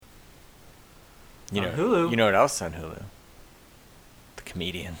On Hulu. You know what else is on Hulu? The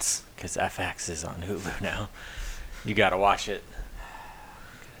Comedians, because FX is on Hulu now. You gotta watch it.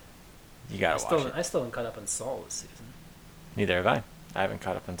 You gotta watch it. I still haven't caught up on Saul this season. Neither have I. I haven't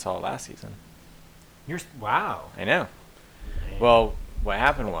caught up on Saul last season. Wow. I know. Man. Well, what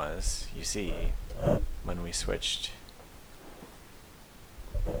happened was, you see, when we switched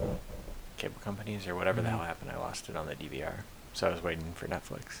cable companies or whatever the hell happened, I lost it on the DVR. So I was waiting for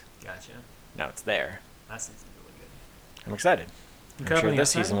Netflix. Gotcha. Now it's there. That season's really good. I'm excited. I'm sure this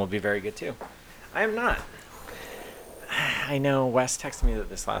season will be very good too. I am not. I know Wes texted me that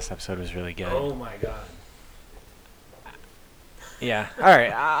this last episode was really good. Oh my god. Yeah. All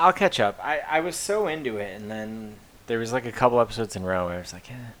right. I'll catch up. I was so into it, and then there was like a couple episodes in a row where I was like,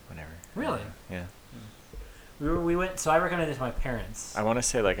 whatever. Really? Yeah. We went. So I recommended it to my parents. I want to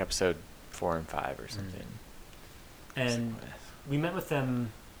say like episode 4 and 5 or something. And we met with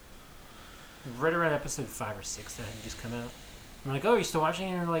them right around episode 5 or 6 that had just come out. I'm like, oh, are you still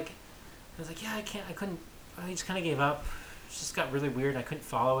watching? And they're like, I was like, yeah, I couldn't. I just kind of gave up. It just got really weird. I couldn't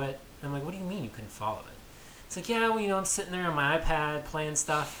follow it. And I'm like, what do you mean you couldn't follow it? It's like, yeah, well, I'm sitting there on my iPad playing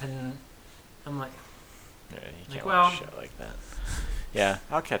stuff, and I'm like, yeah, you can't watch a show like that. Yeah,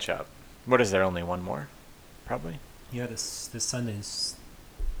 I'll catch up. What is there? Only one more, probably. Yeah, this Sunday is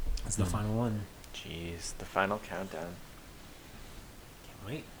the final one. Jeez, the final countdown. Can't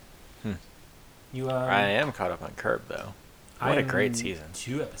wait. I am caught up on Curb though. What a great season.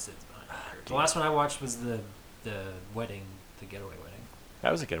 2 episodes behind Curb. The last one I watched was the wedding, the getaway wedding.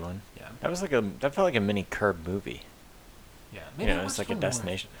 That was a good one. Yeah. That felt like a mini Curb movie. Yeah. Maybe it's like a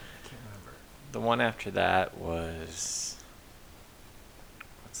destination. I can't remember. The one after that was,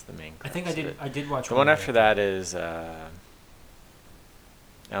 what's the main? I think I did watch. The one after that is Alan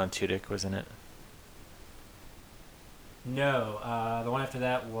Tudyk was in it. No, the one after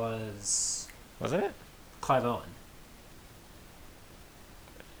that was. Wasn't it? Clive Owen.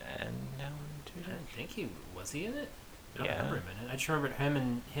 And Alan Tudyk. I think he was in it. I don't Yeah. remember him in it. I just remember him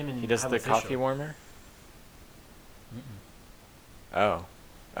and. He does the coffee warmer. Mm-mm. Oh,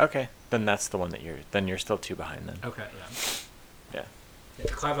 okay. Then that's the one that you're still 2 behind then. Okay. Yeah. Yeah.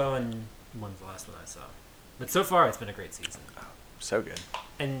 The Clive Owen one's the last one I saw, but so far it's been a great season. Oh, so good.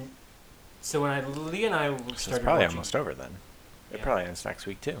 And so when Lee and I started it's probably watching, almost over then. It probably ends next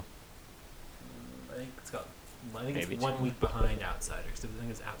week too. I think it's 1 week behind Outsiders. I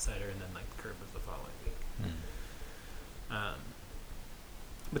think it's Outsider and then like Curb was the following week.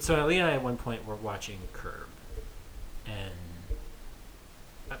 But so Lee and I at one point were watching Curb, and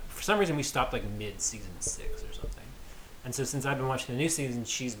for some reason we stopped like mid season 6 or something. And so since I've been watching the new season,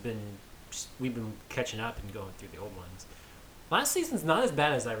 we've been catching up and going through the old ones. Last season's not as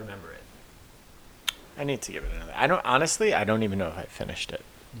bad as I remember it. I need to give it another. I don't even know if I finished it.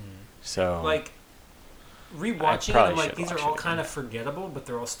 So like rewatching them, like these are all kind of forgettable, but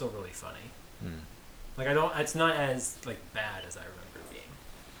they're all still really funny. Like it's not as like bad as I remember it being.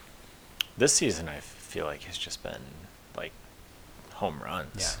 This season I feel like has just been like home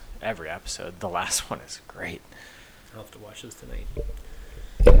runs. Yeah. Every episode. The last one is great. I'll have to watch this tonight.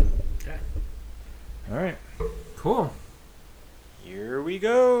 Okay. All right. Cool. Here we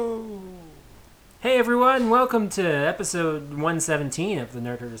go. Hey everyone, welcome to episode 117 of the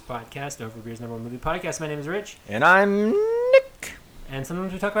Nerd Herders podcast, Over Beer's #1 movie podcast. My name is Rich. And I'm Nick. And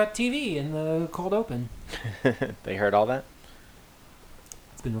sometimes we talk about TV in the cold open. They heard all that?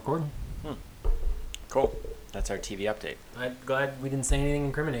 It's been recording. Cool. That's our TV update. I'm glad we didn't say anything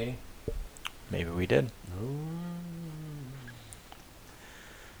incriminating. Maybe we did.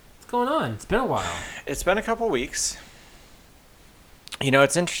 What's going on? It's been a while. It's been a couple weeks.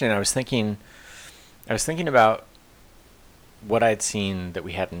 It's interesting. I was thinking about what I'd seen that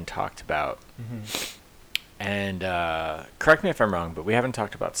we hadn't talked about. And correct me if I'm wrong, but we haven't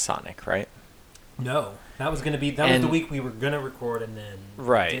talked about Sonic, right? No. That was the week we were going to record and then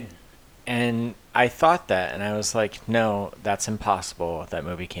didn't. And I thought that, and I was like, no, that's impossible. That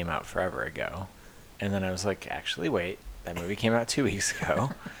movie came out forever ago. And then I was like, actually, wait. That movie came out 2 weeks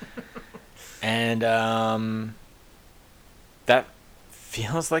ago. And that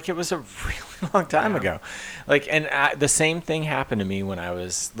feels like it was a really long time ago. The same thing happened to me when I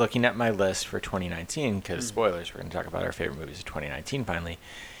was looking at my list for 2019, because spoilers, we're going to talk about our favorite movies of 2019 finally.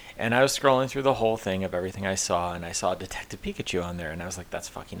 And I was scrolling through the whole thing of everything I saw, and I saw Detective Pikachu on there, and I was like, that's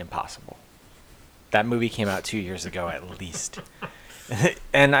fucking impossible. That movie came out 2 years ago at least.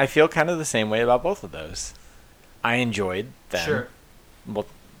 And I feel kind of the same way about both of those. I enjoyed them. Sure. Well,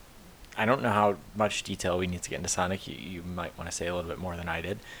 I don't know how much detail we need to get into Sonic. You might want to say a little bit more than I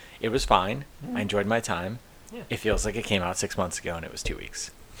did. It was fine. I enjoyed my time. Yeah. It feels like it came out 6 months ago and it was 2 weeks.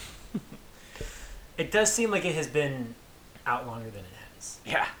 It does seem like it has been out longer than it has.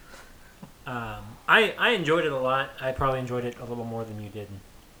 Yeah. I enjoyed it a lot. I probably enjoyed it a little more than you did.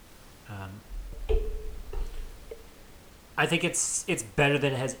 I think it's better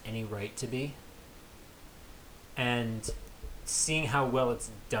than it has any right to be. And seeing how well it's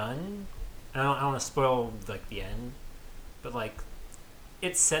done, I don't want to spoil like the end, but like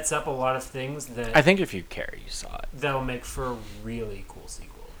it sets up a lot of things that I think if you care, you saw it. that'll make for a really cool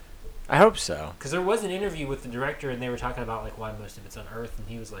sequel. I hope so. Because there was an interview with the director, and they were talking about like why most of it's on Earth, and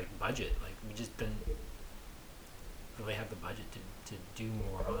he was like, budget. Like we just didn't really have the budget to do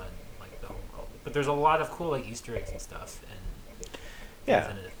more on like the whole world. But there's a lot of cool like Easter eggs and stuff, and Yeah.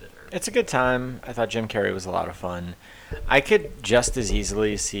 things in it that are It's a good time. I thought Jim Carrey was a lot of fun. I could just as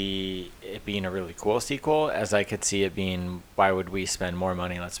easily see it being a really cool sequel as I could see it being, why would we spend more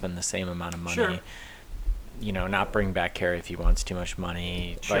money? Let's spend the same amount of money. Sure. You know, not bring back Carrey if he wants too much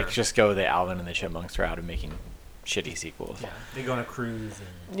money. Sure. Like, just go the Alvin and the Chipmunks route of making shitty sequels. Yeah, they go on a cruise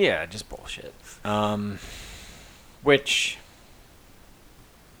and Yeah, just bullshit. Which,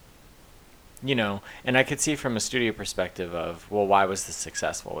 you know, and I could see from a studio perspective of, well, why was this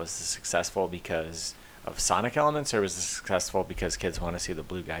successful? Was this successful because of Sonic elements, or was this successful because kids want to see the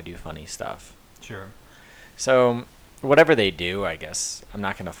blue guy do funny stuff? sure. So, whatever they do, I guess, I'm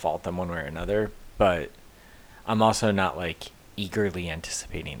not going to fault them one way or another, but I'm also not, like, eagerly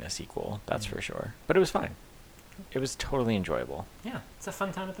anticipating a sequel, that's for sure. But it was fine. It was totally enjoyable. Yeah, it's a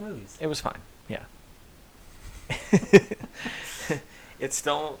fun time at the movies. It was fine, yeah. It's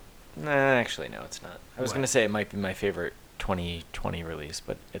still... Nah, actually, no, it's not. I was What? going to say it might be my favorite 2020 release,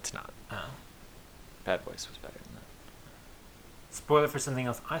 but it's not. Oh. Bad Boys was better than that. Spoiler for something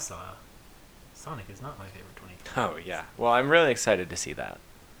else I saw. Sonic is not my favorite 20. Oh, yeah. Well, I'm really excited to see that.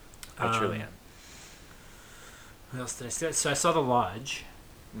 I truly am. What else did I see? So I saw The Lodge,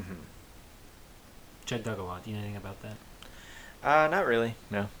 Mm-hmm. which I dug a lot. Do you know anything about that? Not really,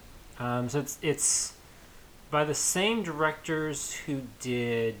 no. So it's by the same directors who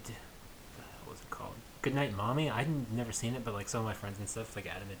did what was it called? Goodnight Mommy. I'd never seen it, but like some of my friends and stuff, like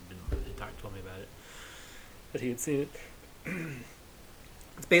Adam told me about it, that he had seen it.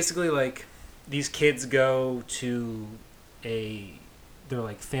 It's basically like these kids go to their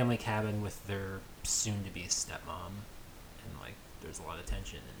like family cabin with their soon-to-be stepmom, and like there's a lot of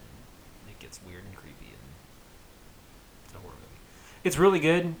tension and it gets weird and creepy, and it's a horror movie. It's really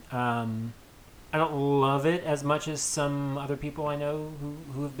good. I don't love it as much as some other people I know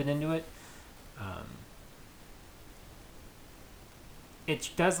who have been into it. It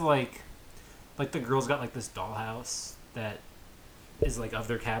does like the girl's got like this dollhouse that is like of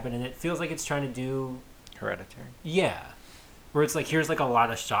their cabin, and it feels like it's trying to do Hereditary. where it's like here's like a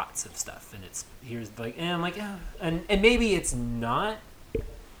lot of shots of stuff, and it's here's like, and I'm like, and maybe it's not,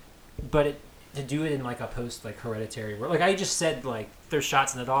 but to do it in like a post like Hereditary, where like I just said like there's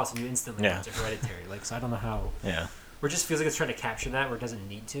shots in the dollhouse and you instantly Yeah. went to Hereditary, like, so I don't know how. Yeah. Where it just feels like it's trying to capture that where it doesn't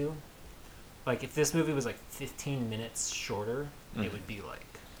need to. Like if this movie was like 15 minutes shorter, it would be like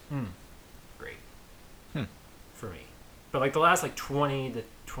great for me. But like the last like 20 to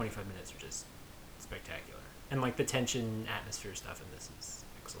 25 minutes are just spectacular, and like the tension, atmosphere stuff in this is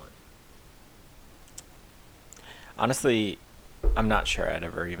excellent. Honestly, I'm not sure I'd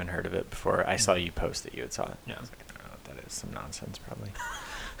ever even heard of it before I saw you post that you had saw it. Yeah. I was like, I don't know what that is. Some nonsense, probably.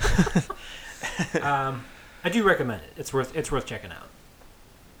 I do recommend it. It's worth checking out.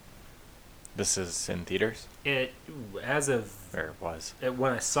 This is in theaters? It as of Or was?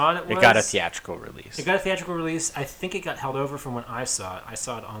 when I saw it, It got a theatrical release. It got a theatrical release. I think it got held over from when I saw it. I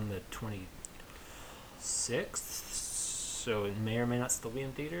saw it on the 26th, so it may or may not still be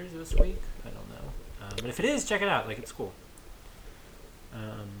in theaters this week. I don't know. But if it is, check it out. Like, it's cool.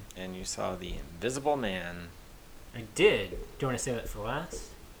 And you saw The Invisible Man. I did. Do you want to say that for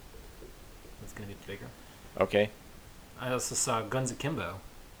last? It's going to be bigger. Okay. I also saw Guns Akimbo.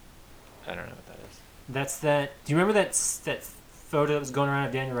 I don't know what that is. That's that. Do you remember that photo that was going around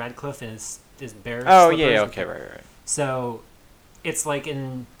of Daniel Radcliffe and his bear? Oh, slippers? yeah, okay, right. So, it's like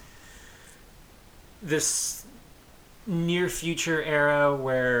in this near future era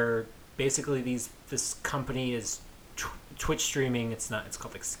where basically this company is Twitch streaming. It's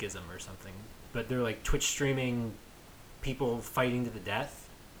called like Schism or something, but they're like Twitch streaming people fighting to the death,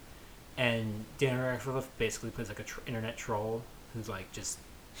 and Daniel Radcliffe basically plays like a internet troll who's like just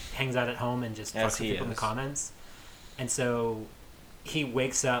hangs out at home and just fucks with people in the comments. And so he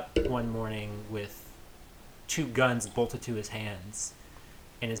wakes up one morning with 2 guns bolted to his hands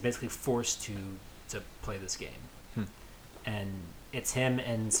and is basically forced to play this game. And it's him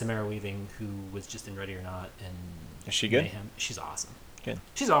and Samara Weaving, who was just in Ready or Not, and is she good? Mayhem. She's awesome. Good.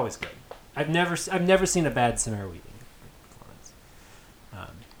 She's always good. I've never seen a bad Samara Weaving performance.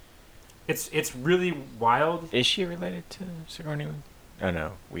 It's really wild. Is she related to Sigourney Weaving? Oh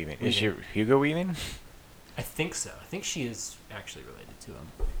no, Weaving. Is she Hugo Weaving? I think so. I think she is actually related to him.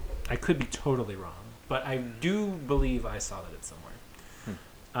 I could be totally wrong, but I do believe I saw that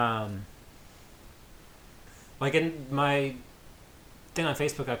somewhere. Like in my thing on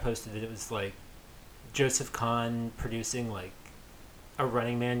Facebook, I posted that it was like Joseph Kahn producing like a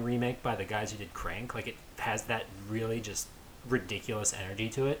Running Man remake by the guys who did Crank. Like it has that really just ridiculous energy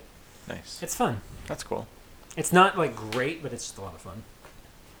to it. Nice. It's fun. That's cool. It's not like great, but it's just a lot of fun.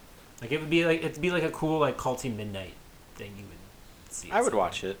 Like it'd be like a cool like culty midnight thing you would see. I would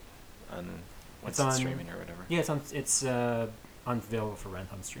watch it on It's it on streaming or whatever. Yeah, it's available for rent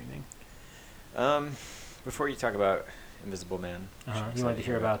on streaming. Before you talk about Invisible Man, You wanted to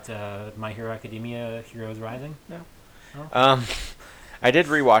hear about My Hero Academia: Heroes Rising? No. Oh. I did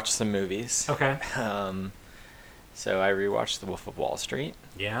rewatch some movies. Okay. So I rewatched The Wolf of Wall Street.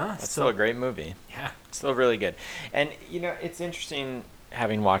 Yeah. That's still a great movie. Yeah. It's still really good. And it's interesting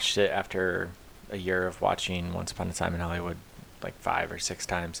having watched it after a year of watching Once Upon a Time in Hollywood like 5 or 6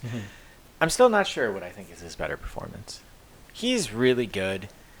 times. Mm-hmm. I'm still not sure what I think is his better performance. He's really good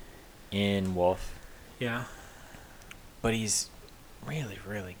in Wolf. Yeah. But he's really,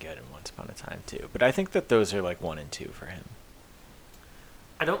 really good in Once Upon a Time too. But I think that those are like 1 and 2 for him.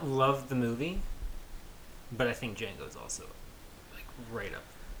 I don't love the movie, but I think Django's also like right up.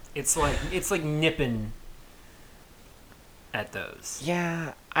 It's like nipping at those.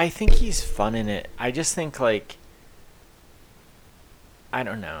 Yeah, I think he's fun in it. I just think like I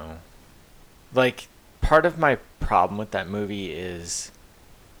don't know. Like part of my problem with that movie is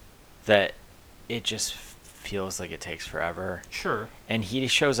that it just feels like it takes forever. Sure. And he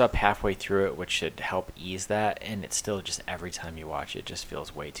shows up halfway through it, which should help ease that, and it's still just every time you watch it just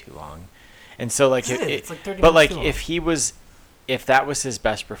feels way too long. And so like it's like 30 but minutes like too long. if that was his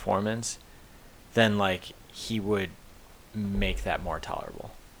best performance, then like he would make that more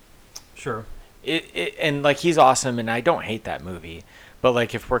tolerable. Sure. And like he's awesome, and I don't hate that movie, but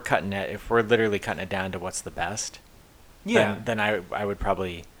like if we're literally cutting it down to what's the best, Yeah. then I would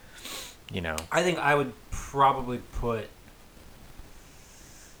probably, I think I would probably put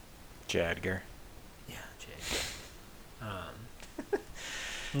J. Edgar. Yeah, Jay.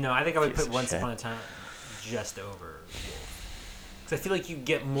 No, I think I would Piece put of Once shit. Upon a Time just over Wolf. Because I feel like you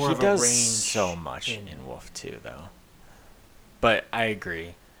get more He of a does range. so much in Wolf too, though. But I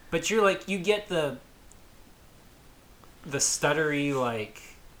agree. But you get the stuttery, like,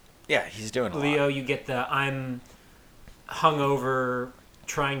 Yeah, he's doing a Leo, lot. you get the I'm hungover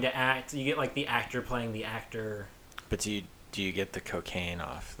trying to act. You get, like, the actor playing the actor. But do you get the cocaine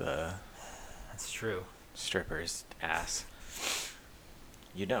off the That's true. stripper's ass?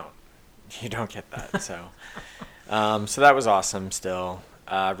 You don't. You don't get that. So, so that was awesome. Still,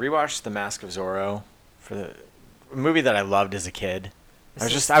 rewatched The Mask of Zorro for the movie that I loved as a kid.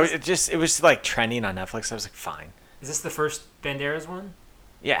 It was like trending on Netflix. I was like, fine. Is this the first Banderas one?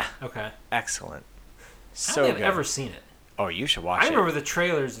 Yeah. Okay. Excellent. I So don't think good. I've ever seen it. Oh, you should watch I it. remember the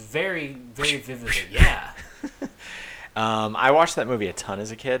trailers very, very vividly. Yeah. I watched that movie a ton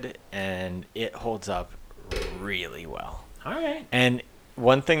as a kid, and it holds up really well. All right. And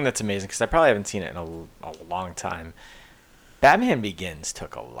one thing that's amazing, because I probably haven't seen it in a long time, Batman Begins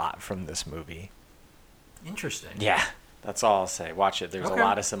took a lot from this movie. Interesting. Yeah, that's all I'll say. Watch it. There's Okay. a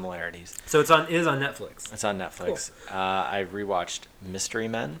lot of similarities. So it is on Netflix. It's on Netflix. I rewatched Mystery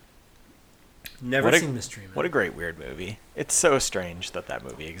Men. Never seen Mystery Man. What a great weird movie. It's so strange that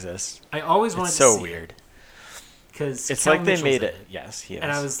movie exists. I always wanted It's to so see weird. Because It's like they made it. Yes, he is.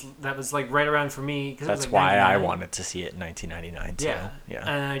 And that was like right around for me. Cause That's it was like why I 99. wanted to see it in 1999 too. Yeah. Yeah.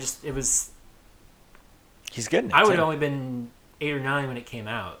 And it was. He's good in it I would too. have only been 8 or 9 when it came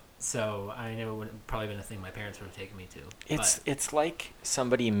out, so I know it would have probably been a thing my parents would have taken me to. It's like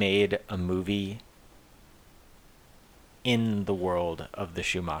somebody made a movie in the world of the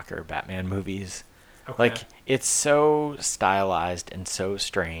Schumacher Batman movies. Okay. Like it's so stylized and so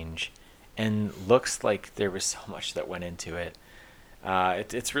strange, and looks like there was so much that went into it.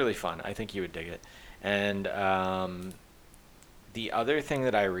 It's really fun. I think you would dig it. And the other thing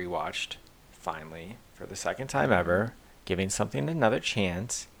that I rewatched, finally, for the second time ever, giving something another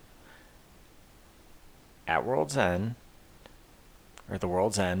chance, At World's End, or The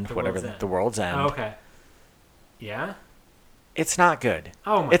World's End, The whatever, World's End. The World's End. Oh, okay. Yeah? It's not good.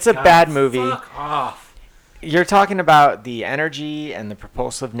 Oh my It's a God, bad movie. Fuck off. You're talking about the energy and the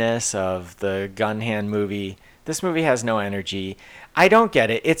propulsiveness of the gun hand movie. This movie has no energy. I don't get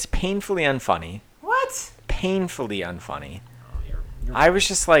it. It's painfully unfunny. What? Painfully unfunny. Oh, you're I was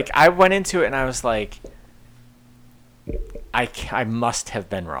just like, I went into it and I was like, I must have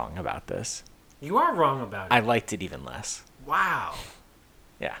been wrong about this. You are wrong about it. I liked it even less. Wow.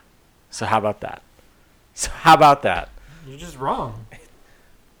 Yeah. So how about that? You're just wrong.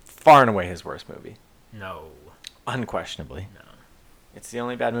 Far and away his worst movie. No. Unquestionably. No. It's the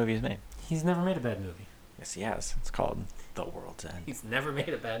only bad movie he's made. He's never made a bad movie. Yes, he has. It's called The World's End. He's never made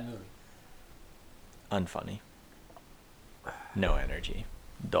a bad movie. Unfunny. No energy.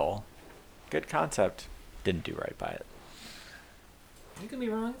 Dull. Good concept. Didn't do right by it. You can be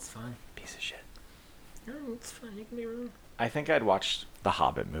wrong. It's fine. Piece of shit. No, it's fine. You can be wrong. I think I'd watch the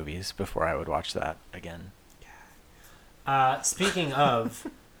Hobbit movies before I would watch that again. Speaking of,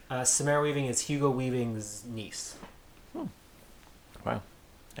 Samara Weaving is Hugo Weaving's niece. Wow.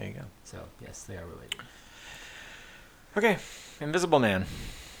 There you go. So, yes, they are related. Okay. Invisible Man.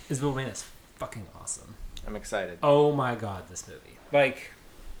 Invisible Man is fucking awesome. I'm excited. Oh my god, this movie. Like,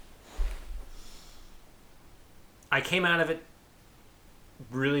 I came out of it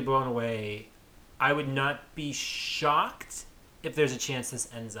really blown away. I would not be shocked if there's a chance this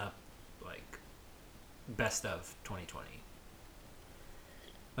ends up like best of 2020.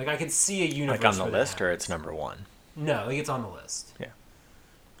 Like, I could see a universe Like on the where that list, or happens. it's number one? No, like it's on the list. Yeah.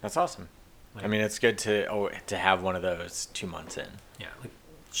 That's awesome. Like, I mean, it's good to have one of those 2 months in. yeah, like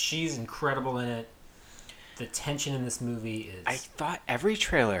she's incredible in it. The tension in this movie is. I thought every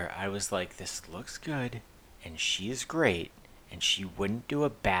trailer, I was like, this looks good, and she's great, and she wouldn't do a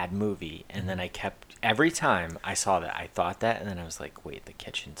bad movie. And then I kept, every time I saw that, I thought that, and then I was like, wait, the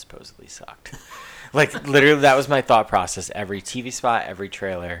kitchen supposedly sucked. Like, literally, that was my thought process. Every TV spot, every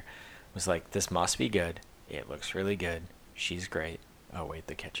trailer was like, this must be good. It looks really good. She's great. Oh, wait,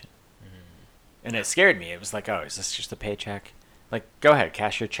 the kitchen. And it scared me. It was like, oh, is this just a paycheck? Like, go ahead,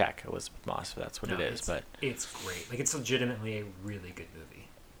 cash your check, Elizabeth Moss, if that's what No, it is. But it's great. Like, it's legitimately a really good movie.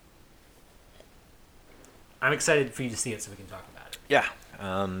 I'm excited for you to see it so we can talk about it. yeah,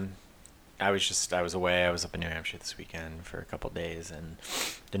 I was away. I was up in New Hampshire this weekend for a couple days and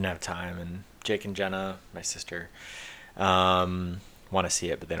didn't have time. And Jake and Jenna, my sister, want to see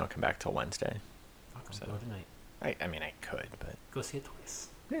it, but they don't come back till Wednesday. Fuck, So- go tonight. I mean, I could, but Go see it twice.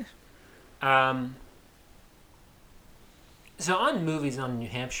 yeah. So on movies on New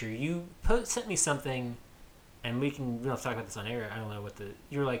Hampshire, you sent me something, and we don't have to talk about this on air. I don't know what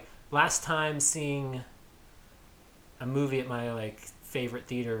you were like last time seeing a movie at my like favorite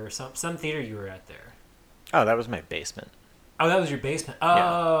theater or some theater you were at there. Oh, that was my basement. Oh, that was your basement. Oh,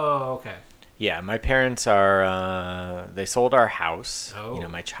 Yeah. okay. Yeah, my parents are. They sold our house. Oh. You know,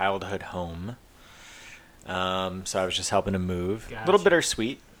 my childhood home. So I was just helping to move. A Gotcha. little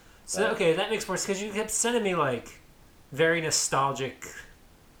bittersweet. So okay, that makes more sense because you kept sending me like very nostalgic.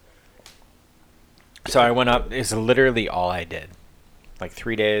 So I went up. It's literally all I did. Like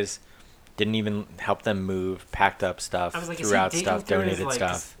 3 days. Didn't even help them move. Packed up stuff. I was like, threw is he out digging stuff. through his, Donated like,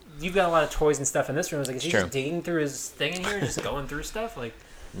 stuff. You've got a lot of toys and stuff in this room. I was like, is he True. just digging through his thing in here, just going through stuff? Like,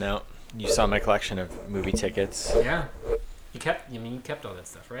 No, you saw my collection of movie tickets. yeah, you kept all that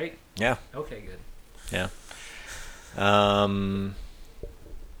stuff, right? Yeah, Okay, good. yeah.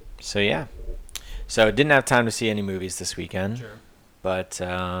 So yeah, so didn't have time to see any movies this weekend, Sure. but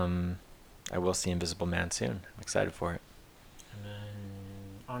I will see Invisible Man soon. I'm excited for it. And then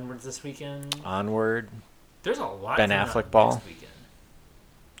onwards this weekend. Onward. There's a lot. Ben coming out Affleck ball. next weekend.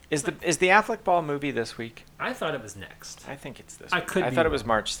 Is the Affleck Ball movie this week? I thought it was next. I think it's this. I week. could I be thought it was wrong.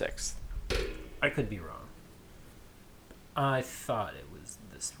 March 6th. I could be wrong. I thought it was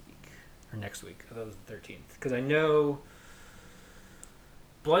this week or next week. I thought it was the 13th because I know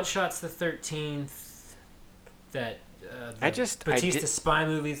Bloodshot's the 13th. That Batista did- spy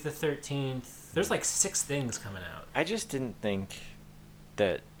movie's the 13th. There's like 6 things coming out. I just didn't think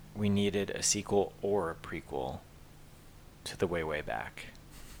that we needed a sequel or a prequel to The Way, Way Back.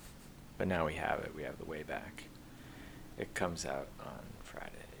 But now we have it. We have The Way Back. It comes out on Friday.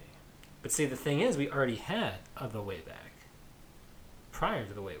 But see, the thing is, we already had The Way Back prior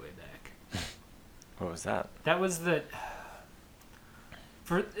to The Way, Way Back. What was that? That was the.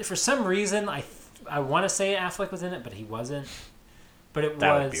 For some reason, I want to say Affleck was in it, but he wasn't. But it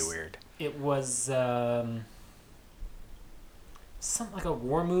That was. would be weird. It was something like a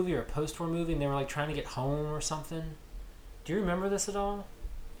war movie or a post-war movie, and they were like trying to get home or something. Do you remember this at all?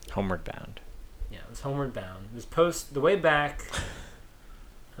 Homeward Bound. Yeah, it was Homeward Bound. It was The Way Back.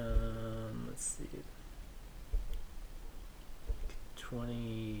 Let's see.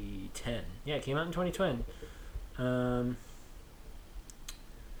 2010. Yeah, it came out in 2010.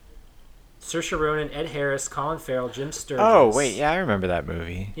 Saoirse Ronan, Ed Harris, Colin Farrell, Jim Sturgis. Oh, wait. Yeah, I remember that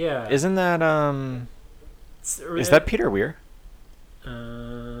movie. Yeah. Isn't that, is that Peter Weir?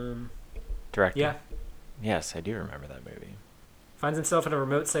 Directed. Yeah. Yes, I do remember that movie. Finds himself in a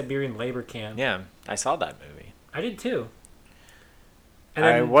remote Siberian labor camp. Yeah, I saw that movie. I did too. And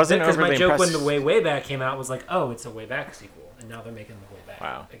I wasn't because my overly joke when impressed. the Way Back came out was like, oh, it's a Way Back sequel, and now they're making the Way Back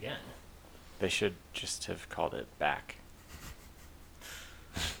Wow. again. They should just have called it Back.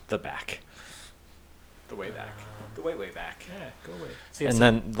 The Back. The Way Back. The Way Back. Yeah, go away. So, And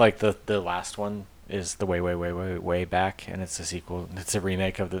then, like, the last one is The Way Back, and it's a sequel. It's a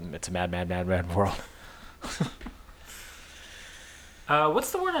remake of It's a Mad, Mad, Mad, Mad World.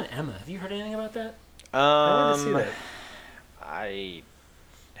 what's the word on Emma? Have you heard anything about that? I wanted to see that. I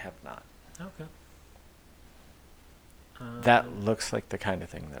have not. Okay. That looks like the kind of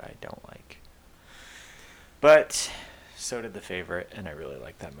thing that I don't like. But so did The Favorite, and I really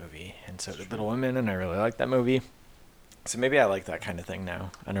like that movie. And so did Little Women, and I really like that movie. So maybe I like that kind of thing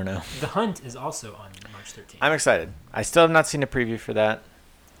now. I don't know. The Hunt is also on March 13th. I'm excited. I still have not seen a preview for that.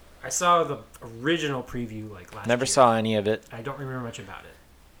 I saw the original preview like last Never year. saw any of it. I don't remember much about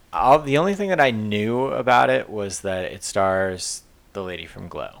it. The only thing that I knew about it was that it stars the lady from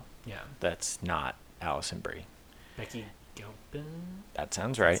Glow. Yeah. That's not Alison Brie. Becky Gilpin? That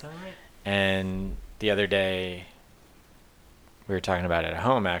sounds Does right. that sound right? And the other day, we were talking about it at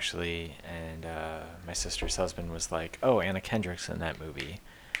home, actually, and my sister's husband was like, oh, Anna Kendrick's in that movie.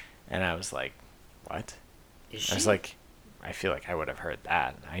 And I was like, what? Is I was she? like, I feel like I would have heard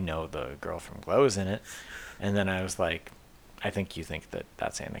that. I know the girl from Glow's in it. And then I was like, I think you think that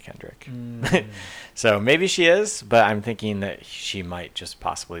that's Anna Kendrick. So maybe she is, but I'm thinking that she might just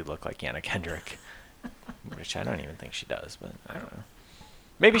possibly look like Anna Kendrick, which I don't even think she does, but I don't know.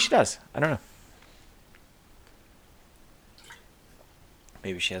 Maybe she does. I don't know.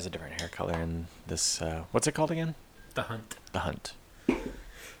 Maybe she has a different hair color in this. What's it called again? The Hunt. The Hunt.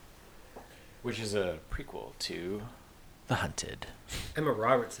 Which is a prequel to The Hunted. Emma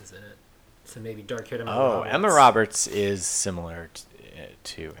Roberts is in it. So maybe dark-haired Emma Oh, Roberts. Emma Roberts is similar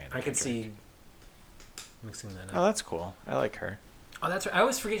to Anna I could Kendrick. see mixing that up. Oh, that's cool. I like her. Oh, that's right. I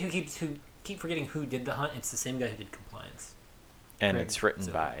always forget who keep forgetting who did The Hunt. It's the same guy who did Compliance. And Greg it's written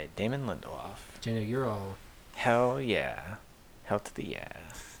Zilli. by Damon Lindelof. Jenna, you're all... Hell yeah. Hell to the yeah.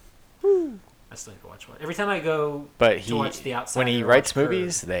 I still need to watch one. Every time I go But to watch The Outsider... when he or writes watch Curb-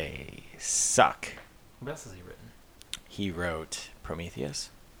 movies, they suck. What else has he written? He wrote Prometheus.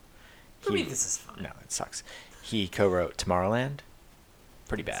 Prometheus is fun. No, it sucks. He co-wrote Tomorrowland.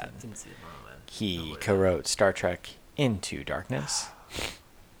 Pretty bad. Didn't see Tomorrowland. He No, co-wrote Star Trek Into Darkness.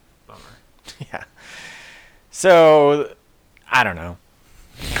 Bummer. Yeah. So, I don't know.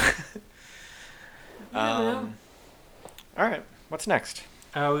 You never know. All right. What's next?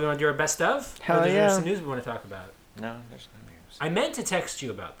 We want to do our best of? Hell or is yeah. there some news we want to talk about? No, there's no news. I meant to text you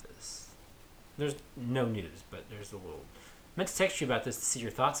about this. There's no news, but there's a little... I meant to text you about this to see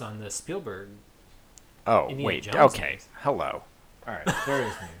your thoughts on the Spielberg. Oh, Indiana wait. Jones Okay. movies. Hello. All right. There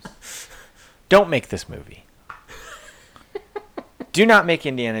is news. Don't make this movie. Do not make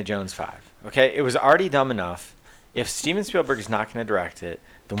Indiana Jones 5. Okay? It was already dumb enough. If Steven Spielberg is not going to direct it,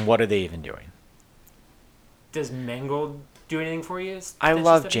 then what are they even doing? Does Mangold do anything for you? I Attention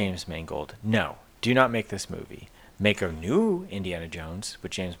love Stephanie? James Mangold. No. Do not make this movie. Make a new Indiana Jones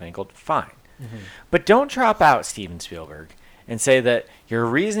with James Mangold. Fine. Mm-hmm. But don't drop out Steven Spielberg and say that your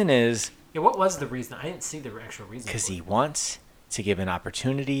reason is Yeah, what was the reason? I didn't see the actual reason. because for he it. wants to give an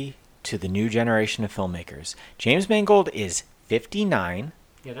opportunity to the new generation of filmmakers. James Mangold is 59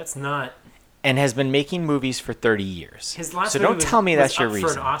 Yeah, that's not... and has been making movies for 30 years. His last so movie don't was, tell me was that's your up reason.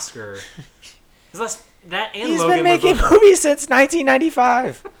 for an Oscar. His last... That and He's Logan been were making both- movies since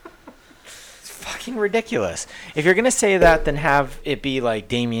 1995. It's fucking ridiculous. If you're going to say that, then have it be like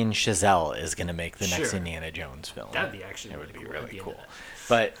Damien Chazelle is going to make the next Sure. Indiana Jones film. That'd be actually It would be I'd really into cool. that.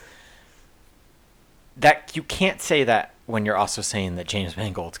 But that you can't say that when you're also saying that James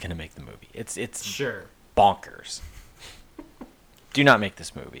Mangold's going to make the movie. It's Sure. bonkers. Do not make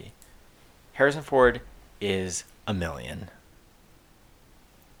this movie. Harrison Ford is a million.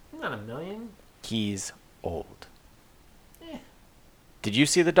 Not a million. He's old. Eh. Did you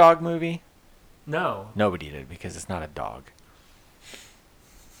see the dog movie? No. Nobody did because it's not a dog.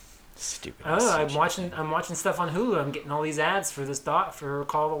 Stupid. I don't know. I'm watching stuff on Hulu. I'm getting all these ads for this for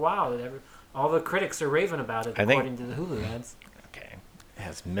Call of the Wild. All the critics are raving about it, I think- according to the Hulu ads. Okay. It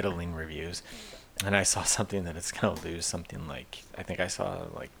has middling reviews. And I saw something that it's going to lose something like, I think I saw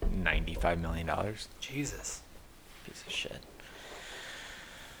like $95 million. Jesus. Piece of shit.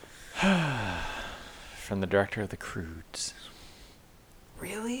 From the director of The Croods.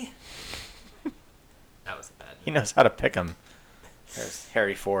 Really? That was a bad. He knows how to pick 'em. There's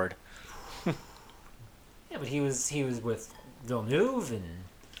Harry Ford. Yeah, but he was with Villeneuve and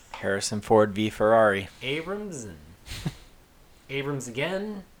Harrison Ford v. Ferrari. Abrams and Abrams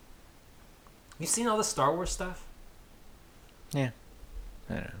again. You seen all the Star Wars stuff? Yeah.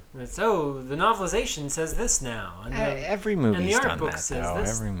 I don't know. It's, the novelization says this now. And Every movie's art done book that, says though.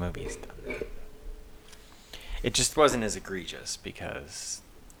 this. Every movie's done that. It just wasn't as egregious because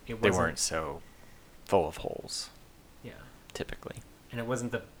they weren't so full of holes. Yeah. Typically. And it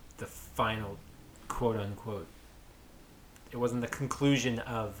wasn't the final quote unquote. It wasn't the conclusion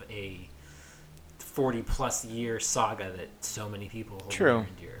of a 40-plus year saga that so many people hold near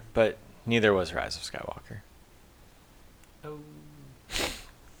and dear. But neither was Rise of Skywalker. Oh.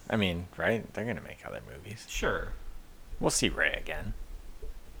 I mean, right? They're going to make other movies. Sure. We'll see Rey again.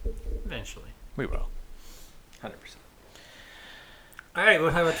 Eventually. We will. 100%. All right, we'll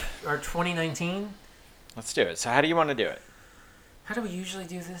have our 2019. Let's do it. So how do you want to do it? How do we usually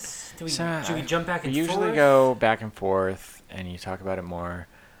do this? Should So, we jump back and forth? We usually go back and forth, and you talk about it more.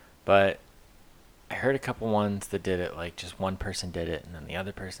 But I heard a couple ones that did it like just one person did it, and then the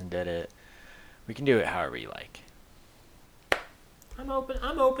other person did it. We can do it however you like. I'm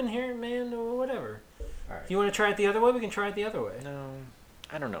open here, man, or whatever. All right. If you want to try it the other way, we can try it the other way. No,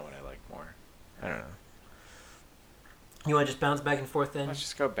 I don't know what I like more. I don't know. You want to just bounce back and forth then? Let's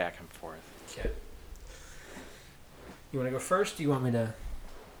just go back and forth. Okay. You want to go first? Or do you want me to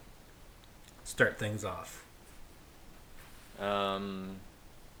start things off? You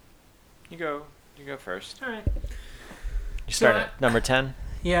go first. All right. You start at number 10.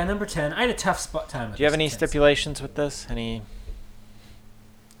 Yeah, number 10. I had a tough spot time. Do you have any stipulations with this? Any?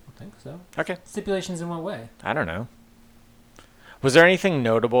 I think so. Okay. Stipulations in what way? I don't know. Was there anything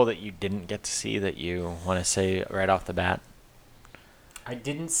notable that you didn't get to see that you want to say right off the bat? I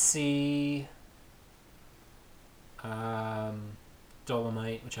didn't see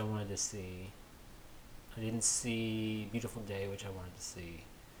Dolomite, which I wanted to see. I didn't see Beautiful Day, which I wanted to see.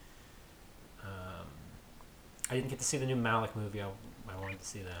 I didn't get to see the new Malick movie. I wanted to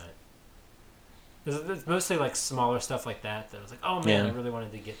see that. There's mostly like smaller stuff like that I was like, oh man, Yeah. I really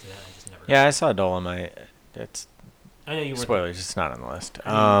wanted to get to that. I just never. Yeah, I saw Dolomite. It's I know you were. spoilers. It's not on the list.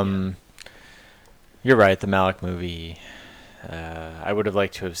 Yeah. You're right. The Malick movie. I would have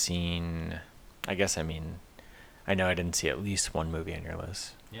liked to have seen. I know I didn't see at least one movie on your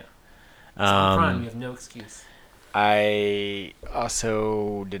list. Yeah. It's on Prime. You have no excuse. I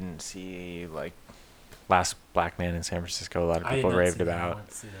also didn't see like Last Black Man in San Francisco. A lot of people raved about. I wanted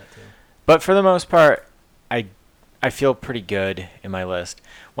to see that too. But for the most part, I feel pretty good in my list.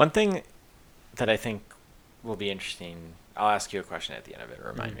 One thing that I think will be interesting, I'll ask you a question at the end of it.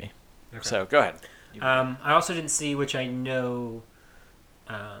 Remind me. Okay. So go ahead. I also didn't see, which I know,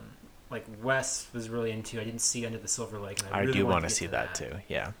 like Wes was really into. I didn't see Under the Silver Lake, and I really do want to see that too.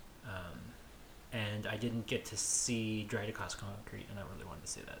 Yeah. And I didn't get to see Dried Across Concrete, and I really wanted to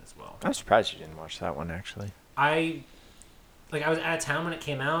see that as well. I'm surprised you didn't watch that one actually. I was out of town when it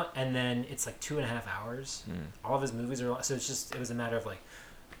came out, and then it's like 2.5 hours. All of his movies are so it was a matter of like,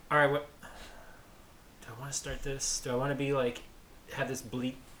 all right, what do I want to start this? Do I want to be like have this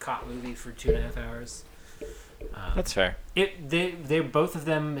bleak cop movie for 2.5 hours? That's fair. They both of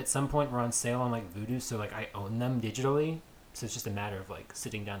them at some point were on sale on like Vudu, so like I own them digitally. So it's just a matter of like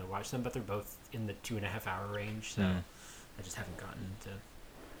sitting down to watch them, but they're both in the 2.5 hour range. So I just haven't gotten to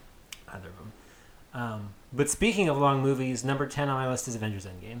either of them. But speaking of long movies, number 10 on my list is Avengers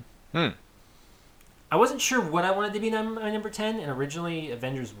Endgame. I wasn't sure what I wanted to be my number 10, and originally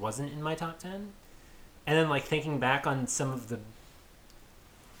Avengers wasn't in my top 10. And then like thinking back on some of the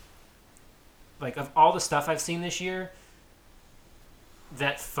like of all the stuff I've seen this year,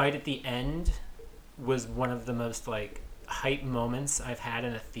 that fight at the end was one of the most like hype moments I've had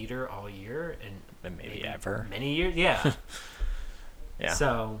in a theater all year and maybe ever. Many years, yeah. Yeah.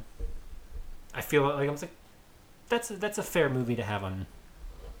 So I feel like I'm like that's a fair movie to have on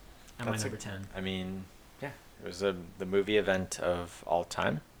my number 10. I mean, yeah, it was the movie event of all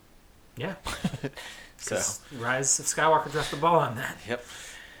time. Yeah. So Rise of Skywalker dropped the ball on that. Yep.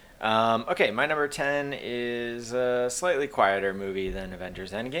 Okay, my number 10 is a slightly quieter movie than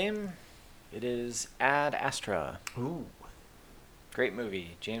Avengers Endgame. It is Ad Astra. Ooh. Great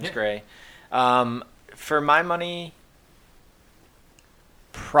movie. James Gray. For my money,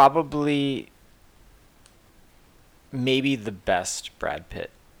 probably maybe the best Brad Pitt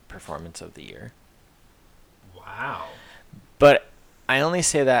performance of the year. Wow. But I only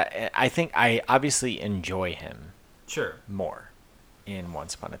say that I think I obviously enjoy him more in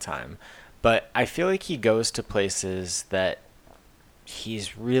Once Upon a Time. But I feel like he goes to places that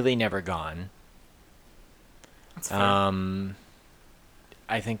he's really never gone. That's fair.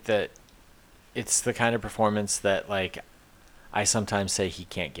 I think that it's the kind of performance that like I sometimes say he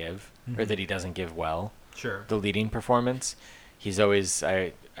can't give or that he doesn't give well. Sure. The leading performance, he's always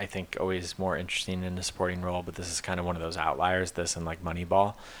I think always more interesting in a supporting role, but this is kind of one of those outliers. This and like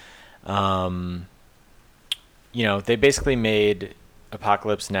Moneyball. You know, they basically made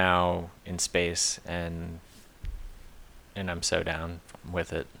Apocalypse Now in space, and I'm so down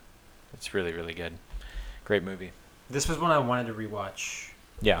with it. It's really, really good. Great movie. This was one I wanted to rewatch.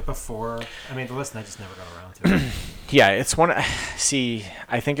 Yeah. Before I made the list, and I just never got around to it. Yeah, it's one. See,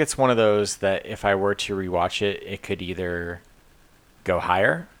 I think it's one of those that if I were to rewatch it, it could either go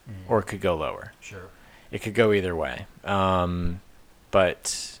higher or it could go lower. Sure. It could go either way.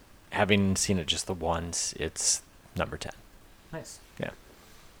 But having seen it just the once, it's number 10. Nice. Yeah.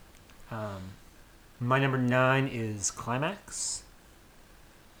 My number 9 is Climax.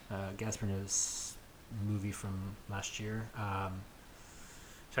 Gaspar Noé's movie from last year.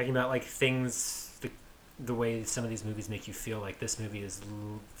 Talking about like things, the way some of these movies make you feel. Like this movie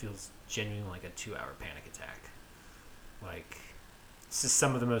feels genuinely like a 2-hour panic attack. Like this is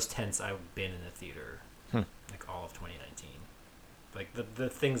some of the most tense I've been in a theater, like all of 2019. Like the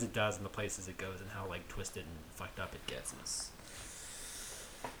things it does and the places it goes and how like twisted and fucked up it gets is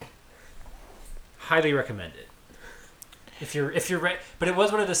highly recommend it. If you're ready, but it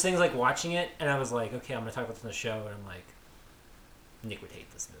was one of those things like watching it and I was like, okay, I'm gonna talk about this on the show, and I'm like, Nick would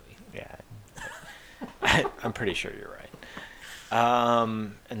hate this movie. Yeah. I'm pretty sure you're right.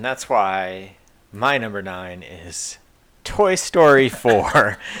 And that's why my number 9 is Toy Story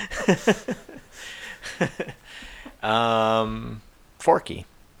 4. Forky.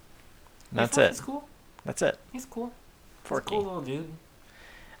 That's it. He's cool. That's it. He's cool. Forky. He's a cool little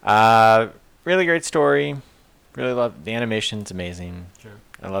dude. Really great story. Really love the animation's amazing. Sure.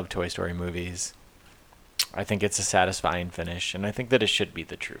 I love Toy Story movies. I think it's a satisfying finish, and I think that it should be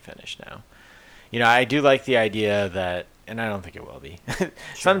the true finish now. You know, I do like the idea that, and I don't think it will be.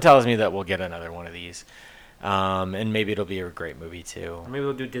 Something tells me that we'll get another one of these, and maybe it'll be a great movie too. Or maybe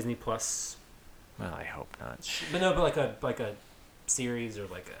we'll do Disney Plus. Well, I hope not. But no, but like a series or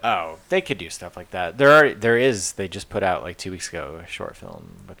like a. Oh, they could do stuff like that. They just put out like 2 weeks ago a short film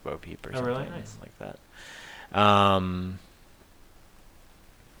with Bo Peep or something really? Nice. like that.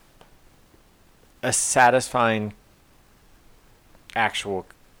 A satisfying actual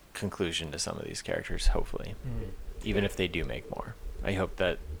conclusion to some of these characters, hopefully. Even if they do make more. I hope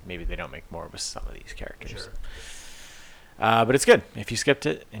that maybe they don't make more with some of these characters. Sure. But it's good. If you skipped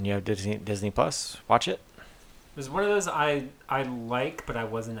it and you have Disney Plus, watch it. It was one of those I like, but I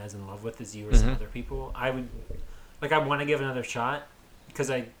wasn't as in love with as you or some other people. I want to give it another shot because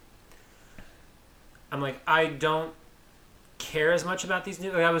I'm like, I don't care as much about these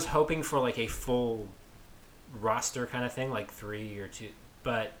new. Like, I was hoping for like a full roster kind of thing, like 3 or 2.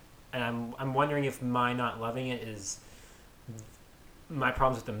 And I'm wondering if my not loving it is my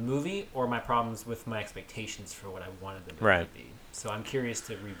problems with the movie or my problems with my expectations for what I wanted the movie to be. So I'm curious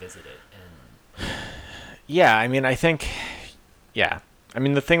to revisit it. And yeah, I mean, I think, yeah. I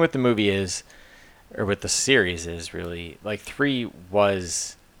mean, the thing with the movie is, or with the series is really, like 3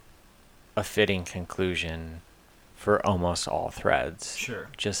 was a fitting conclusion for almost all threads. Sure.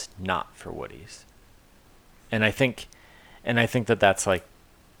 Just not for Woody's. And I think that that's like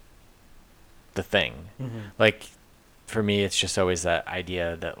the thing. Like, for me, it's just always that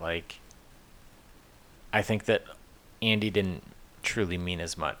idea that, like, I think that Andy didn't truly mean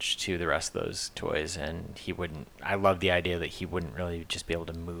as much to the rest of those toys, and I love the idea that he wouldn't really just be able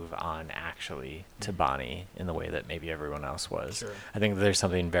to move on actually to Bonnie in the way that maybe everyone else was. Sure. I think there's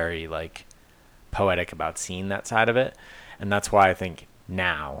something very, like, poetic about seeing that side of it, and that's why I think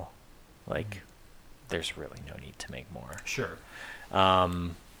now, like, there's really no need to make more. Sure.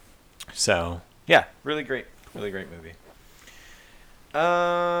 So, yeah, really great movie.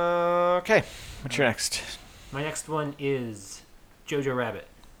 Okay, what's your next? My next one is Jojo Rabbit.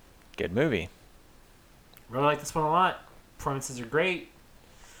 Good movie. Really like this one a lot. Performances are great.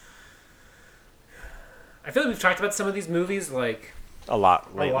 I feel like we've talked about some of these movies like a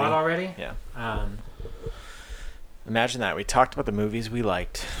lot lately. A lot already. Yeah. Imagine that. We talked about the movies we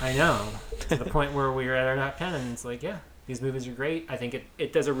liked. I know. To the point where we were at our top 10 and it's like, yeah, these movies are great. I think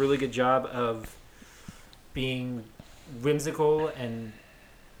it does a really good job of being whimsical and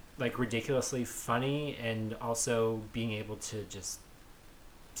like ridiculously funny, and also being able to just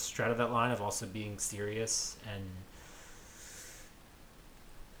straddle that line of also being serious. And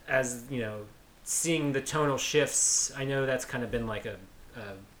as you know, seeing the tonal shifts, I know that's kind of been like a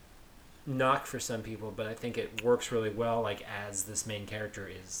knock for some people, but I think it works really well, like as this main character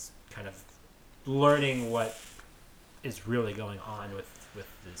is kind of learning what is really going on with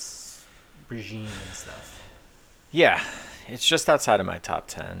this regime and stuff. Yeah, it's just outside of my top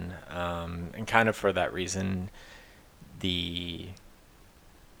 10. And kind of for that reason, the,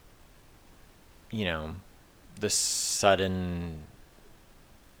 you know, the sudden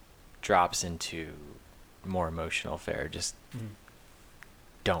drops into more emotional fare just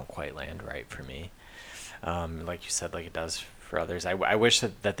don't quite land right for me. Like you said, like it does for others. I wish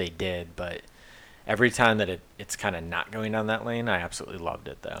that they did, but every time that it's kind of not going down that lane, I absolutely loved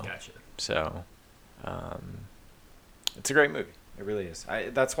it though. Gotcha. So, it's a great movie. It really is.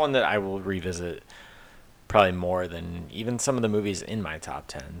 That's one that I will revisit probably more than even some of the movies in my top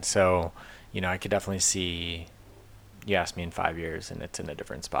 10. So, I could definitely see, you asked me in 5 years and it's in a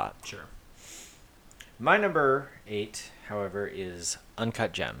different spot. Sure. My number 8, however, is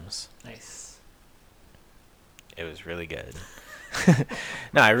Uncut Gems. Nice. It was really good.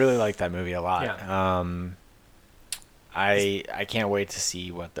 No, I really like that movie a lot. Yeah. I can't wait to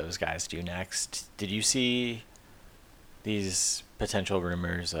see what those guys do next. Did you see these potential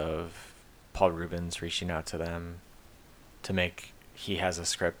rumors of Paul Rubens reaching out to them to make, he has a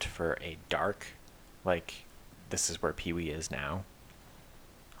script for a dark, like, this is where Pee-wee is now.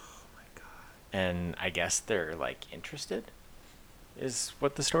 Oh my god. And I guess they're, like, interested, is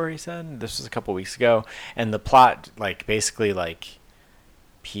what the story said. This was a couple weeks ago. And the plot, like, basically, like,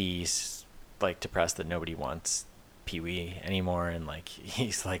 he's, like, depressed that nobody wants Pee-wee anymore, and, like,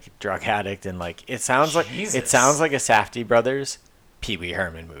 he's, like, drug addict, and, like, it sounds like a Safdie brothers Pee-wee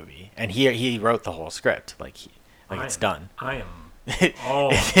Herman movie. And he wrote the whole script. Like, it's done. I am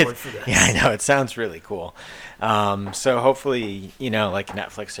all aboard for this. Yeah, I know. It sounds really cool. So hopefully, like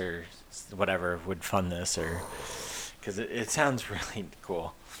Netflix or whatever would fund this, or because it sounds really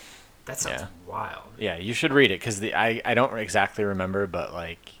cool. That sounds wild. Yeah, you should read it because I don't exactly remember, but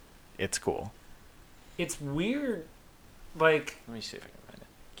like it's cool. It's weird, like. Let me see if I can find it.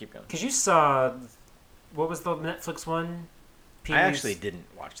 Keep going. Because you saw, what was the Netflix one? I actually didn't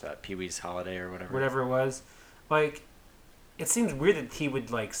watch that. Pee-wee's Holiday or whatever. Whatever it was, like. It seems weird that he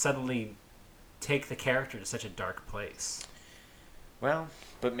would like suddenly take the character to such a dark place. Well,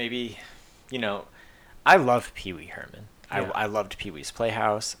 but maybe, I love Pee-wee Herman. Yeah. I loved Pee-wee's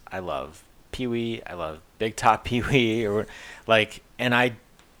Playhouse. I love Pee-wee. I love Big Top Pee-wee, and I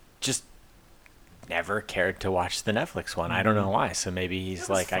just never cared to watch the Netflix one. I don't know why. So maybe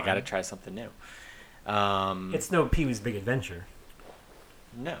he's like, fun. I got to try something new. It's no Pee-wee's Big Adventure.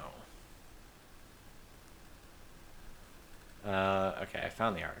 No. Okay, I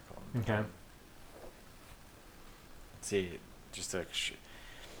found the article. Okay. Let's see,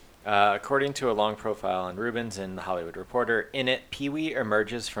 according to a long profile on Rubens in The Hollywood Reporter, in it, Pee-wee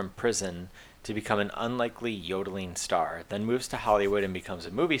emerges from prison to become an unlikely yodeling star, then moves to Hollywood and becomes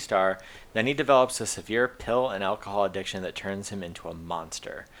a movie star. Then he develops a severe pill and alcohol addiction that turns him into a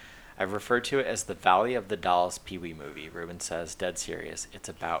monster. I've referred to it as the Valley of the Dolls Pee-wee movie, Rubens says, dead serious. It's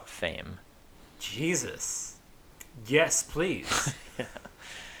about fame. Jesus. Yes, please. Yeah.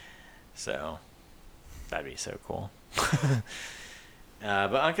 So, that'd be so cool.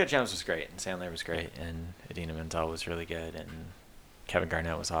 But Uncut Gems was great, and Sandler was great, and Idina Menzel was really good, and Kevin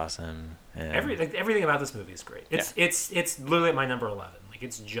Garnett was awesome. And everything about this movie is great. It's literally at my number 11. Like,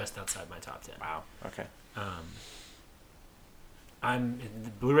 it's just outside my top 10. Wow. Okay.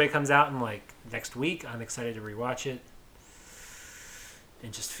 The Blu-ray comes out in like next week. I'm excited to rewatch it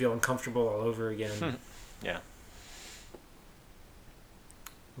and just feel uncomfortable all over again. Yeah.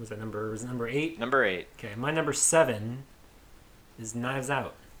 Was it number 8? Number 8. Okay, my number 7 is Knives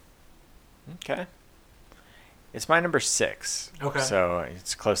Out. Okay. It's my number 6. Okay. So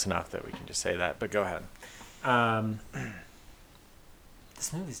it's close enough that we can just say that, but go ahead.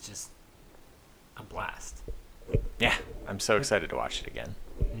 This movie's just a blast. Yeah, I'm so excited to watch it again.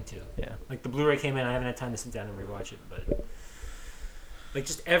 Me too. Yeah. Like, the Blu-ray came in, I haven't had time to sit down and rewatch it, but like,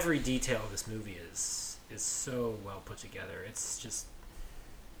 just every detail of this movie is so well put together. It's just,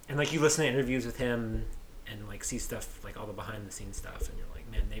 and like, you listen to interviews with him and like see stuff, like all the behind the scenes stuff, and you're like,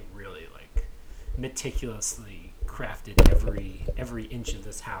 man, they really like meticulously crafted every inch of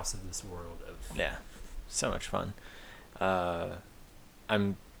this house, of this world. Yeah, so much fun.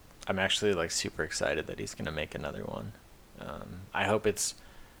 I'm actually like super excited that he's gonna make another one. I hope it's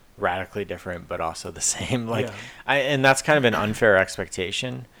radically different, but also the same. Like, yeah. And that's kind of an unfair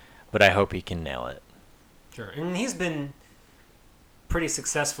expectation, but I hope he can nail it. Sure, and he's been pretty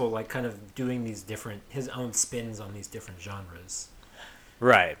successful, like kind of doing his own spins on these different genres.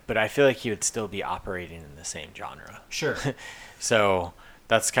 Right, but I feel like he would still be operating in the same genre. Sure. So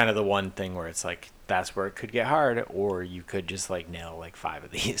that's kind of the one thing where it's like, that's where it could get hard, or you could just like nail like 5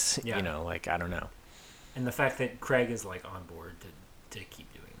 of these. Yeah. Like, I don't know. And the fact that Craig is like on board to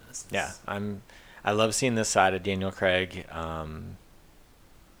keep doing this. Yeah, I'm I love seeing this side of Daniel Craig.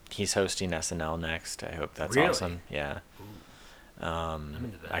 He's hosting SNL next. I hope that's Really? awesome. Yeah. I'm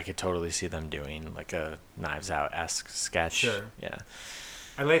into that. I could totally see them doing like a Knives Out-esque sketch. Sure. Yeah.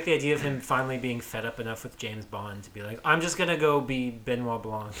 I like the idea of him finally being fed up enough with James Bond to be like, I'm just gonna go be Benoit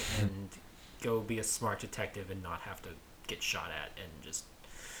Blanc and go be a smart detective and not have to get shot at and just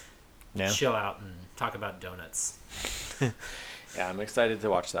chill out and talk about donuts. Yeah, I'm excited to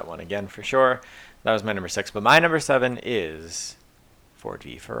watch that one again for sure. That was my number 6, but my number 7 is Ford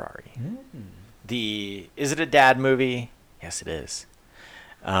v Ferrari. Is it a dad movie? Yes, it is.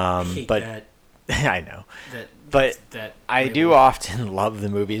 I hate but that. I know. That I do often love the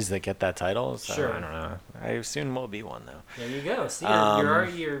movies that get that title. So Sure. I don't know. I soon will be one though. There you go. See,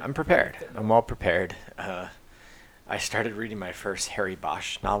 I'm prepared. I'm well prepared. I started reading my first Harry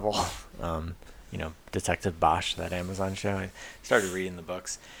Bosch novel. Detective Bosch, that Amazon show. I started reading the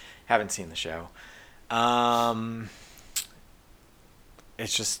books. Haven't seen the show.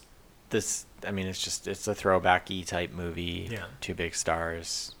 It's just this. I mean, it's a throwback-y type movie. Yeah. Two big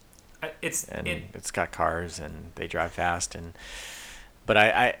stars. It's got cars and they drive fast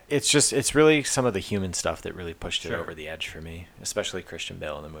but it's really some of the human stuff that really pushed it over the edge for me, especially Christian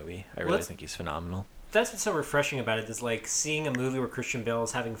Bale in the movie. I really think he's phenomenal. That's what's so refreshing about it is like seeing a movie where Christian Bale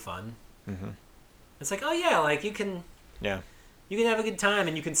is having fun. Mm-hmm. It's like, oh yeah, like you can have a good time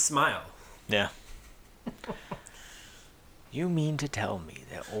and you can smile. Yeah. You mean to tell me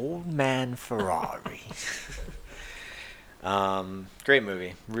that old man Ferrari? Great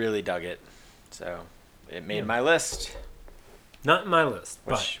movie. Really dug it. So it made my list. Not in my list.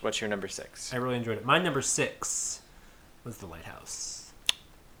 What's your number 6? I really enjoyed it. My number 6 was The Lighthouse.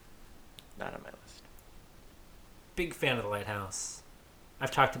 Not on my list. Big fan of The Lighthouse.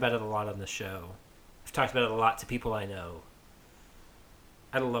 I've talked about it a lot on the show. I've talked about it a lot to people I know.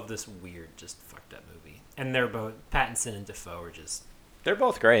 I love this weird, just fucked up movie. And they're both, Pattinson and Dafoe are just... They're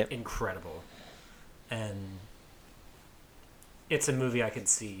both great. Incredible. And it's a movie I could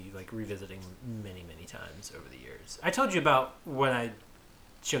see like revisiting many, many times over the years. I told you about when I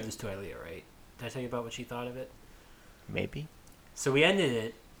showed this to Ilea, right? Did I tell you about what she thought of it? Maybe. So we ended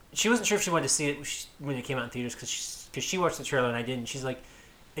it. She wasn't sure if she wanted to see it when it came out in theaters because she watched the trailer and I didn't. She's like,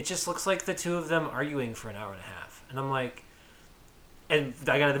 it just looks like the two of them arguing for an hour and a half. And I'm like, and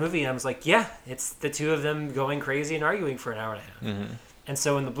I got to the movie and I was like, yeah, it's the two of them going crazy and arguing for an hour and a half. Mm-hmm. And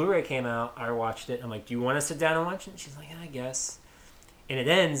so when the Blu-ray came out, I watched it. I'm like, do you want to sit down and watch it? And she's like, yeah, I guess. And it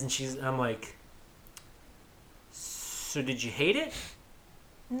ends, and I'm like, so did you hate it?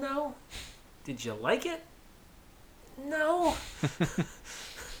 No. Did you like it? No.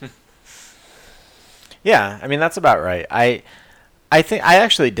 Yeah, I mean, that's about right. I think I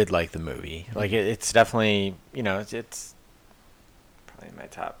actually did like the movie. Like, it's definitely, it's probably in my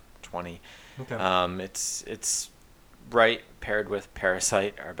top 20. Okay. It's right paired with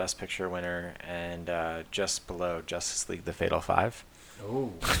Parasite, our Best Picture winner, and just below Justice League: The Fatal Five.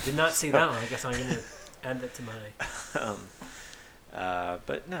 Oh, did not see that one. I guess I'm going to add that to my...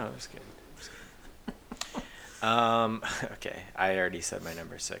 But no, it was good. Okay, I already said my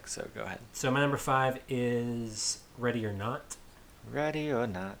number 6, so go ahead. So my number 5 is Ready or Not. Ready or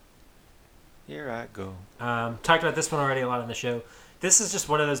Not, here I go. Talked about this one already a lot on the show. This is just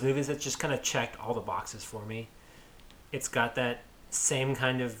one of those movies that just kind of checked all the boxes for me. It's got that same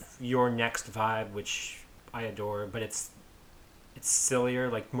kind of Your Next vibe, which I adore, but it's sillier,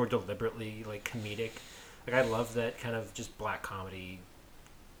 like more deliberately, like comedic. Like I love that kind of just black comedy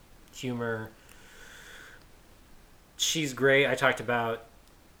humor. She's great. I talked about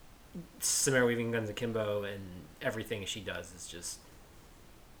Samara Weaving, Guns Akimbo, and everything she does is just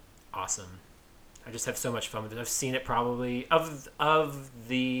awesome. I just have so much fun with it. I've seen it probably of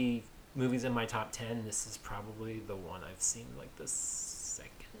the movies in my top 10. This is probably the one I've seen like the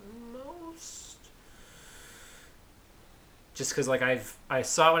second most. Just because like I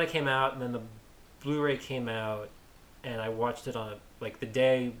saw it when it came out, and then the Blu-ray came out, and I watched it on the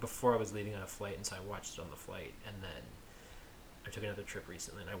day before I was leaving on a flight, and so I watched it on the flight, and then I took another trip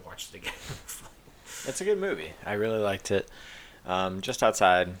recently, and I watched it again on the flight. It's a good movie. I really liked it. Just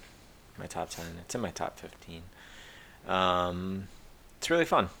outside my top 10. It's in my top 15. It's really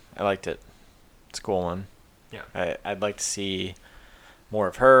fun. I liked it. It's a cool one. Yeah. I'd like to see more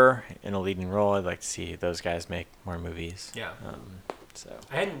of her in a leading role. I'd like to see those guys make more movies. Yeah. So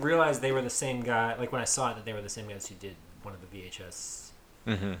I hadn't realized they were the same guy. Like when I saw it, that they were the same guys who did one of the VHS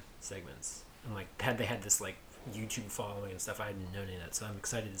segments. And like they had this like YouTube following and stuff. I hadn't known any of that, so I'm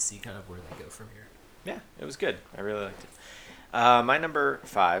excited to see kind of where they go from here. Yeah, it was good. I really liked it. My number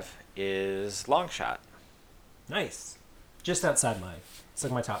 5 is Long Shot. Nice. Just outside it's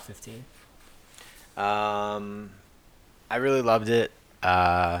like my top 15. I really loved it.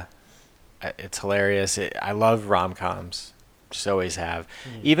 It's hilarious. I love rom-coms. Just always have.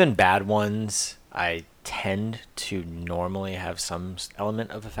 Even bad ones, I tend to normally have some element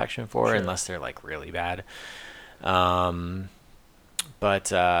of affection for, Sure. unless they're like really bad. But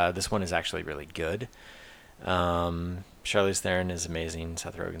this one is actually really good. Charlize Theron is amazing.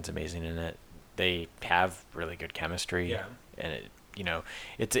 Seth Rogen's amazing in it. They have really good chemistry. Yeah. And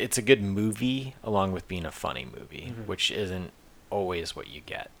it's a good movie along with being a funny movie, which isn't always what you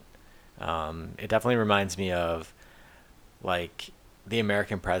get. It definitely reminds me of like The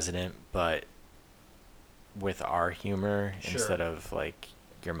American President, but with our humor Sure. instead of like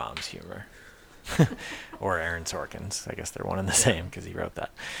your mom's humor. Or Aaron Sorkin's. I guess they're one and the same because he wrote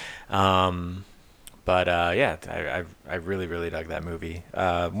that. But I really, really dug that movie.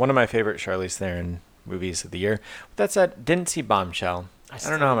 One of my favorite Charlize Theron movies of the year. With that said, didn't see Bombshell. I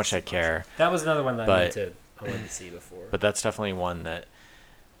don't know how much I care. That was another one that I wanted to see before. But that's definitely one that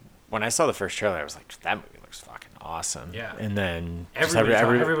when I saw the first trailer, I was like, that movie looks fucking awesome. Yeah. And then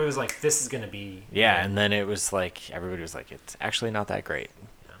everybody was like, this is going to be... Yeah, and then it was like, everybody was like, it's actually not that great.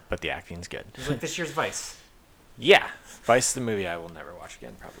 Yeah. But the acting's good. It was like this year's Vice. Yeah. Vice is the movie I will never watch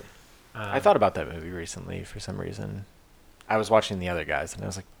again, probably. I thought about that movie recently for some reason. I was watching The Other Guys, and I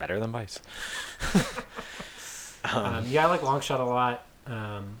was like, better than Vice. I like Long Shot a lot.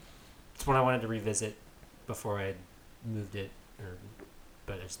 It's one I wanted to revisit before I moved it,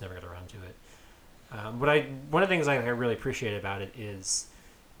 but I just never got around to it. One of the things I really appreciate about it is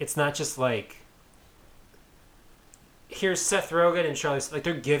it's not just like here's Seth Rogen and Charlize, like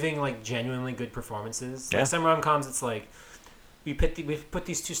they're giving like genuinely good performances. Yeah. Like some rom-coms, it's like we put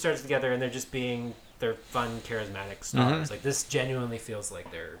these two stars together and they're fun, charismatic stars. Like this genuinely feels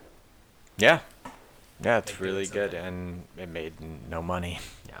like they're Yeah, it's They did really good, something. and it made no money,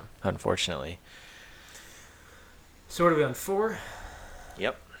 yeah. unfortunately. So what are we on 4?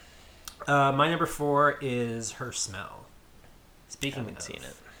 Yep. My number 4 is Her Smell. Speaking Haven't of seen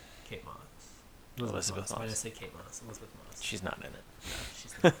it. Kate Moss. Elizabeth Moss. Why did I say Kate Moss? Elizabeth Moss. She's not in it. No,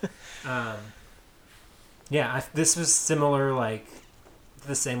 she's not. This was similar, like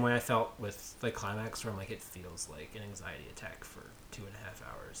the same way I felt with the climax, where I'm like, it feels like an anxiety attack for 2.5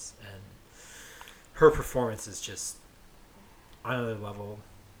 hours, and her performance is just on another level.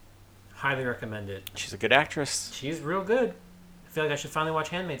 Highly recommended. She's a good actress. She's real good. I feel like I should finally watch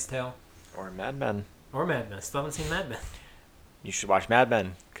Handmaid's Tale Or Mad Men. or Mad Men. I still haven't seen Mad Men. You should watch Mad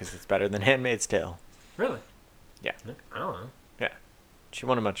Men, because it's better than Handmaid's Tale. Really? Yeah. I don't know. Yeah. She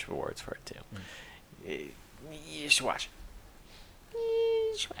won a bunch of awards for it, too. You should watch it.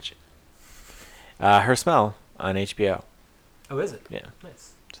 You should watch it. Her Smell on HBO. Oh, is it? Yeah.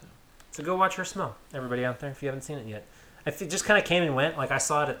 Nice. So go watch Her Smell, everybody out there, if you haven't seen it yet. It just kind of came and went. Like, I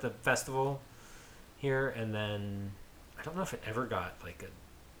saw it at the festival here, and then I don't know if it ever got, like, a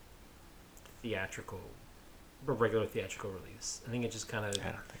regular theatrical release. I think it just kind of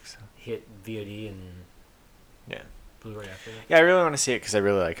I don't think so. hit VOD and Yeah. Blu-ray after that. Yeah, I really want to see it because I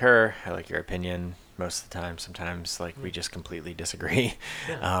really like her. I like your opinion most of the time. Sometimes, like, we just completely disagree.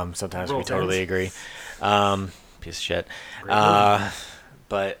 Yeah. Sometimes Roll we totally Times. agree. Piece of shit. Great movie.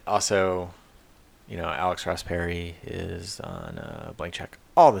 But also, Alex Ross Perry is on Blank Check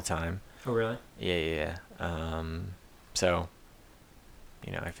all the time. Oh, really? Yeah. So,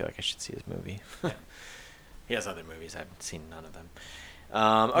 I feel like I should see his movie. Yeah. He has other movies. I've seen none of them. You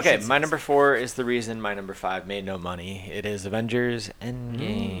Okay, should my see number this. 4 is the reason my number 5 made no money. It is Avengers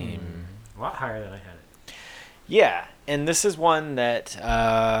Endgame. A lot higher than I had it. Yeah, and this is one that,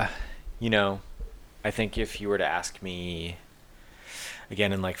 I think if you were to ask me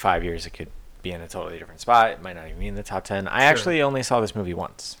again in like 5 years, it could be in a totally different spot. It might not even be in the top 10. I actually only saw this movie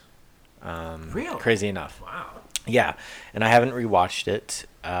once. Really? Crazy enough. Wow. Yeah, and I haven't rewatched it,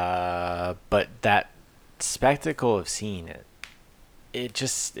 but that spectacle of seeing it, it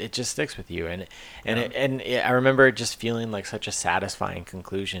just sticks with you, and I remember just feeling like such a satisfying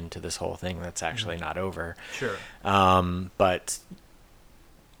conclusion to this whole thing that's actually not over. Sure. But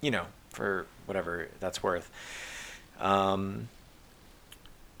for whatever that's worth,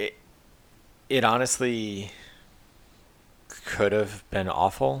 it honestly could have been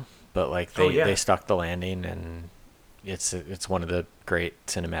awful, but like they stuck the landing, and it's one of the great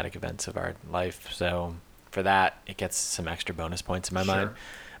cinematic events of our life. So for that, it gets some extra bonus points in my mind.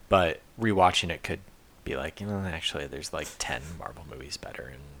 But rewatching it could be like, actually, there's like 10 Marvel movies better,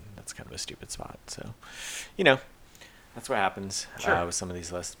 and that's kind of a stupid spot. So, that's what happens with some of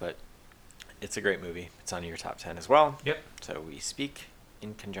these lists. But it's a great movie. It's on your top 10 as well. Yep. So we speak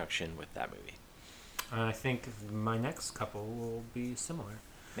in conjunction with that movie. I think my next couple will be similar.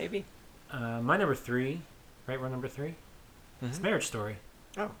 Maybe. My number 3, right? We're number 3. It's Marriage Story.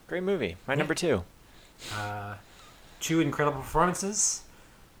 Oh, great movie. My Yeah. number 2. 2 incredible performances.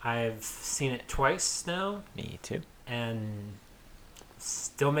 I've seen it twice now, Me too. and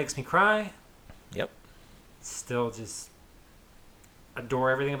still makes me cry. Yep. Still just adore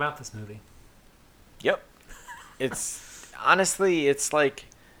everything about this movie. Yep. It's honestly, it's like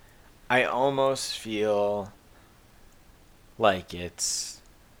I almost feel like it's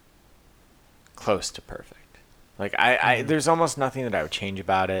close to perfect. Like I there's almost nothing that I would change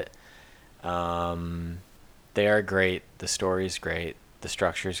about it. They are great. The story's great. The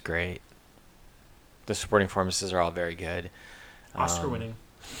structure's great. The supporting performances are all very good. Oscar winning.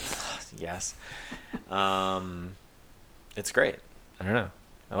 Yes. It's great. I don't know.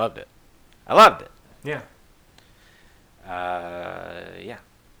 I loved it. I loved it. Yeah. Yeah.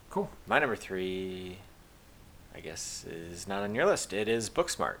 Cool. My number 3, I guess, is not on your list. It is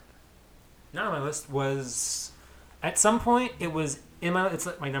Booksmart. Not on my list was, at some point, it was in my, it's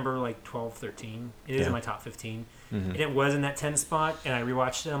like my number like 12, 13. It is Yeah. in my top 15. Mhm. And it was in that 10 spot, and I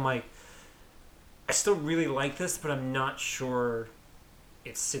rewatched it. I'm like, I still really like this, but I'm not sure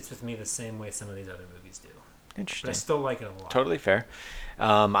it sits with me the same way some of these other movies do. But I Interesting. still like it a lot. Totally fair.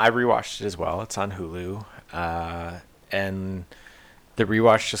 I rewatched it as well. It's on Hulu. And the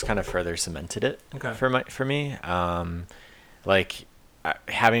rewatch just kind of further cemented it Okay. for me. Like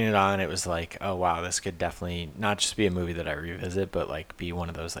having it on, it was like, oh wow, this could definitely not just be a movie that I revisit, but like be one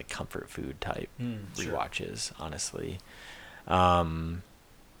of those like comfort food type Sure. rewatches, honestly. And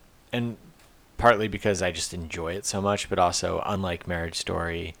partly because I just enjoy it so much, but also unlike Marriage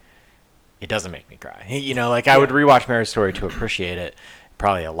Story, it doesn't make me cry. You know, like I would rewatch Marriage Story to appreciate it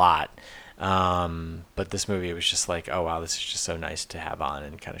probably a lot. But this movie, it was just like, oh wow, this is just so nice to have on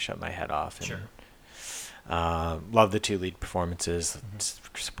and kind of shut my head off. And, Sure. love the 2 lead performances.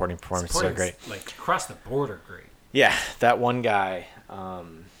 Supporting performances are great. Like across the board are great. Yeah, that one guy,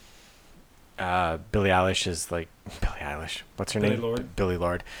 Billie Eilish is like Billie Eilish. What's her Billie name? Lourd. Billie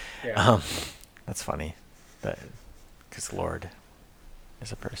Lourd. Yeah. That's funny, because Lord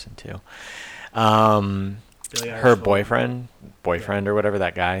is a person too. Billie Eilish Her will- boyfriend or whatever,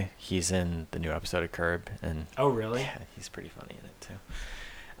 that guy, he's in the new episode of Curb, and Oh, really? yeah, he's pretty funny in it too.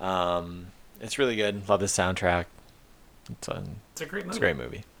 It's really good. Love the soundtrack. It's It's a great movie. It's a great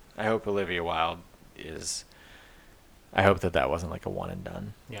movie. I hope Olivia Wilde is. I hope that wasn't like a one and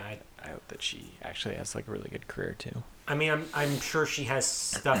done. Yeah, I hope that she actually has like a really good career too. I mean, I'm sure she has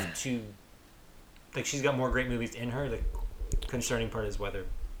stuff to, like, she's got more great movies in her. The concerning part is whether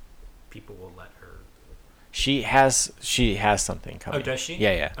people will let her. She has something coming. Oh, does she?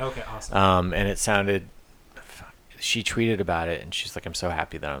 Yeah. Okay, awesome. And it sounded. She tweeted about it, and she's like, "I'm so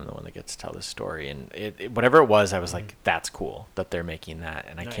happy that I'm the one that gets to tell this story." And whatever it was, I was like, "That's cool that they're making that."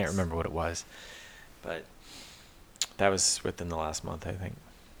 And I can't Nice. remember what it was, but that was within the last month, I think.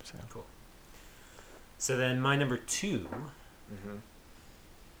 So. Cool. So then my number 2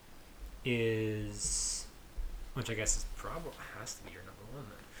 is, which I guess is probably has to be your number 1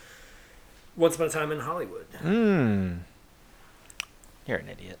 then. Once Upon a Time in Hollywood. You're an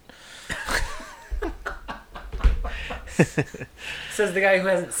idiot. Says the guy who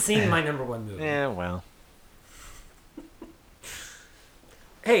hasn't seen my number 1 movie. Yeah, well.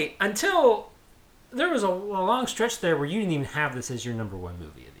 Hey, until there was a long stretch there where you didn't even have this as your number 1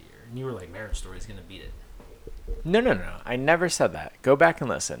 movie of the year, and you were like, Marriage Story is going to beat it. No. I never said that. Go back and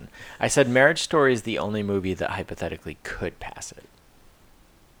listen. I said Marriage Story is the only movie that hypothetically could pass it.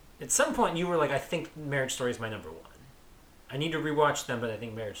 At some point, you were like, I think Marriage Story is my number 1. I need to rewatch them, but I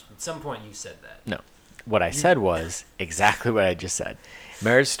think Marriage... At some point, you said that. No. What I said was exactly what I just said.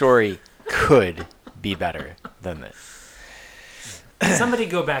 Marriage Story could be better than this. Somebody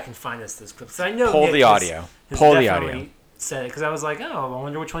go back and find us this clip. So I know Pull Nick the audio. Pull the definitely audio. said it, because I was like, oh, I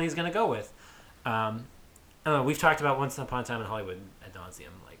wonder which one he's going to go with. I don't know. We've talked about Once Upon a Time in Hollywood ad nauseum.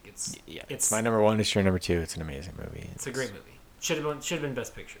 Like, It's my number 1. It's your number 2. It's an amazing movie. It's a great movie. Should have been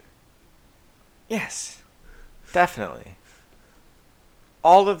Best Picture. Yes. Definitely.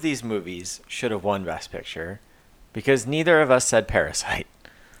 All of these movies should have won Best Picture because neither of us said Parasite.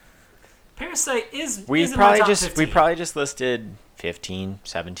 Parasite is We is in my probably top 15. probably just listed 15,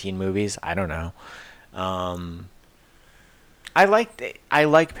 17 movies. I don't know. I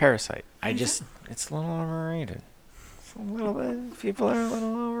like Parasite. It's a little overrated. It's a little bit. People are a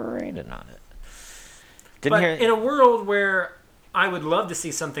little overrated on it. But in a world where I would love to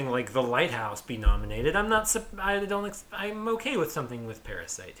see something like The Lighthouse be nominated, I'm I'm okay with something with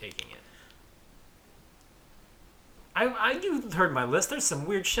Parasite taking it. You heard my list. There's some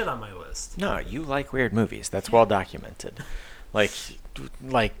weird shit on my list. No, you like weird movies. That's well documented. Like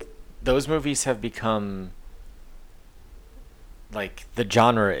those movies have become like the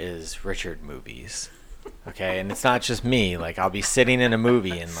genre is Richard movies. Okay, and it's not just me. Like I'll be sitting in a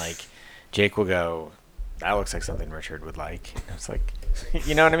movie and like Jake will go, "That looks like something Richard would like." And it's like,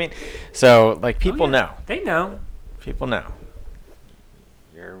 you know what I mean? So like people know. They know. People know.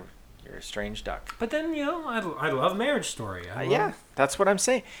 You're a strange duck. But then I love Marriage Story. Yeah, that's what I'm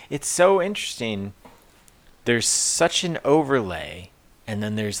saying. It's so interesting. There's such an overlay, and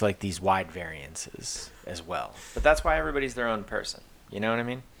then there's like these wide variances as well. But that's why everybody's their own person. You know what I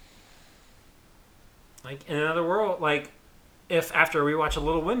mean? Like in another world, like if after we watch a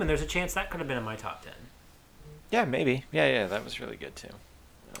Little Women, there's a chance that could have been in my top 10. Yeah, maybe. Yeah, that was really good too.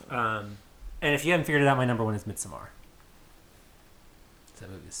 And if you haven't figured it out, my number one is Midsommar. That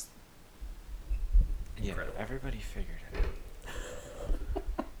movie's incredible. Yeah, everybody figured it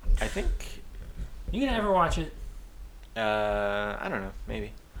out. I think. You gonna ever watch it? I don't know.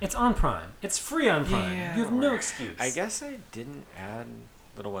 Maybe. It's on Prime. It's free on Prime. Yeah, you have no excuse. I guess I didn't add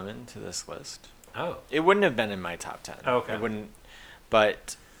Little Women to this list. Oh. It wouldn't have been in my top 10. Oh, okay. It wouldn't,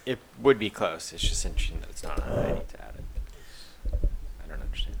 but it would be close. It's just interesting that it's not on. I need to add it. I don't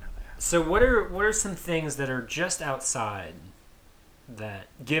understand how that happens. So what are some things that are just outside that,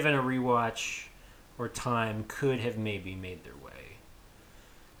 given a rewatch or time, could have maybe made their way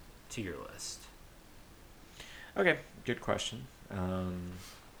to your list? Okay, good question.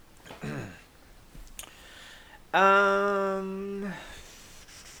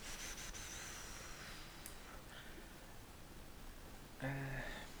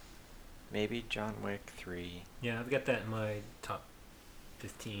 Maybe John Wick 3. Yeah, I've got that in my top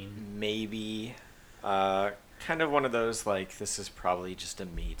 15. Maybe. Kind of one of those, like, this is probably just a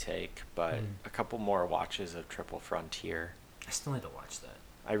me take, but a couple more watches of Triple Frontier. I still need to watch that.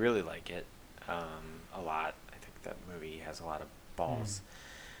 I really like it a lot. I think that movie has a lot of balls.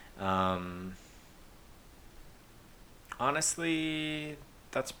 Honestly,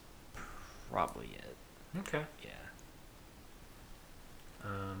 that's probably it. Okay. Yeah.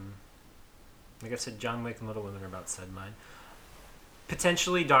 Like I said, John Wick and Little Women are about said mine.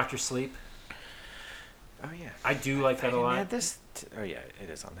 Potentially Dr. Sleep. Oh, yeah. I do like that a lot. Add this oh, yeah, it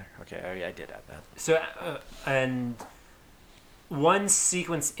is on there. Okay, oh, yeah, I did add that. So, and one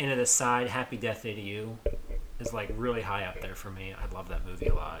sequence in it aside, Happy Death Day to You, is like really high up there for me. I love that movie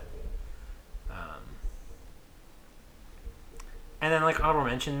a lot. And then like honorable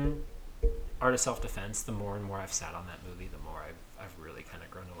mention, Art of Self-Defense. The more and more I've sat on that movie, the more I've really kind of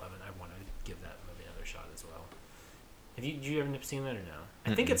grown to love it. I want to give that movie another shot as well. Did you ever end up seeing that or no?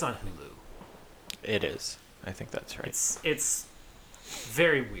 I think it's on Hulu. It is. I think that's right. It's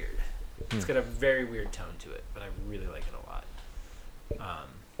very weird. It's got a very weird tone to it, but I really like it a lot.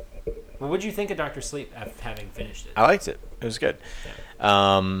 Well, what did you think of Dr. Sleep after having finished it? I liked it. It was good.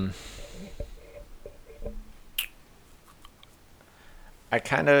 Yeah. I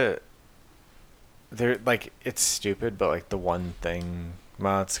kind of there like it's stupid, but like the one thing.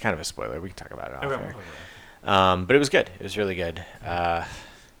 Well, it's kind of a spoiler. We can talk about it off Okay. air. But it was good. It was really good.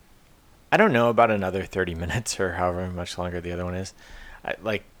 I don't know about another 30 minutes or however much longer the other one is.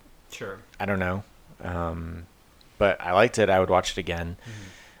 Sure. I don't know. But I liked it. I would watch it again.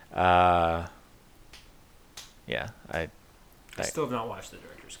 Mm-hmm. Yeah. I still have not watched the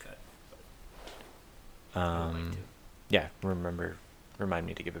director's cut. But I would like to. Yeah. Remind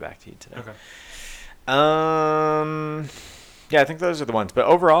me to give it back to you today. Okay. Yeah, I think those are the ones. But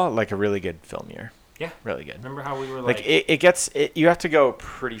overall, like a really good film year. Yeah. Really good. Remember how we were Like you have to go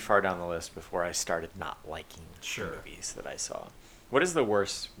pretty far down the list before I started not liking movies that I saw. What is the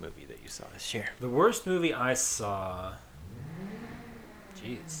worst movie that you saw this year? The worst movie I saw.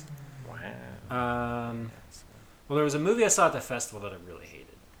 Jeez. Wow. Well, there was a movie I saw at the festival that I really hated.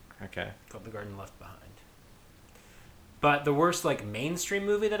 Okay. Called The Garden Left Behind. But the worst like mainstream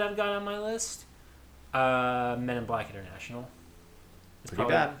movie that I've got on my list, Men in Black International. It's Pretty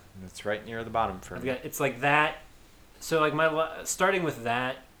bad. It's right near the bottom for me. it's like that. So like starting with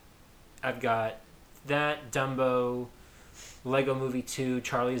that, I've got that, Dumbo, Lego Movie 2,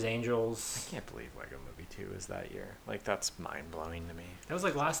 Charlie's Angels. I can't believe Lego Movie 2 is that year. Like that's mind blowing to me. That was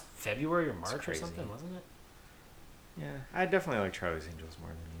like last February or March or something, wasn't it? Yeah, I definitely like Charlie's Angels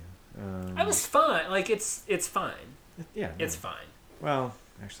more than you. It was fine. Like it's fine. Yeah, it's fine. Well,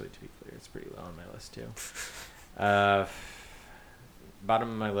 actually, to be clear, it's pretty low on my list too.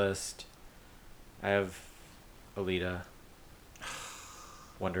 Bottom of my list, I have Alita,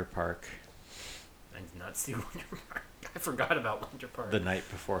 Wonder Park. I did not see Wonder Park. I forgot about Wonder Park. The Night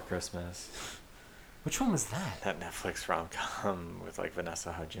Before Christmas. Which one was that? That Netflix rom-com with like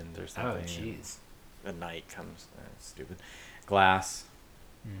Vanessa Hudgens or something. Oh, jeez. The night comes. Stupid. Glass.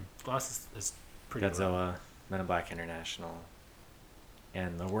 Lost is pretty low. Godzilla, Men in Black International,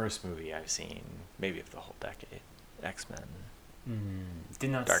 and the worst movie I've seen, maybe of the whole decade, X-Men. Did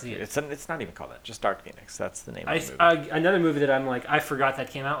not Dark see it. It's not even called that. Just Dark Phoenix. That's the name of the movie. Another movie that I'm like, I forgot that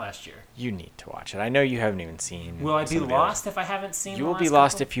came out last year. You need to watch it. I know you haven't even seen. Will I be some of the lost others. if I haven't seen? You the will be last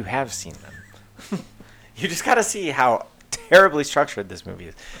lost couple? if you have seen them. You just got to see how terribly structured this movie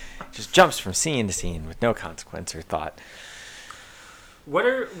is. It just jumps from scene to scene with no consequence or thought. What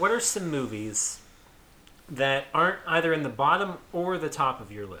are some movies that aren't either in the bottom or the top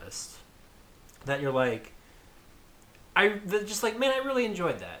of your list that you're like, that just like, man, I really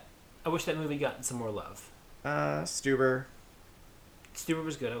enjoyed that. I wish that movie got some more love. Stuber. Stuber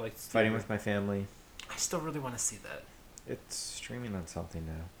was good. I liked Stuber. Fighting with My Family. I still really want to see that. It's streaming on something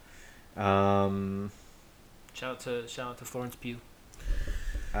now. Shout out to Florence Pugh.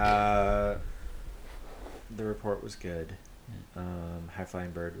 The Report was good. High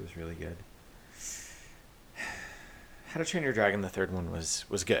Flying Bird was really good. How to Train Your Dragon, the third one,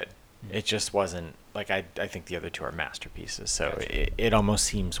 was good. It just wasn't like I think the other two are masterpieces. So Gotcha. it almost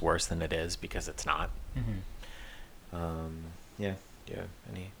seems worse than it is because it's not. Yeah.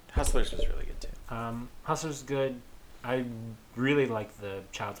 Any Hustlers was really good too. Hustlers is good. I really like the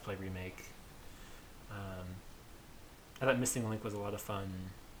Child's Play remake. I thought Missing Link was a lot of fun.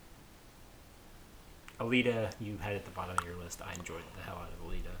 Alita, you had at the bottom of your list. I enjoyed the hell out of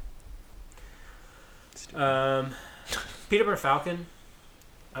Alita. Peanut Falcon,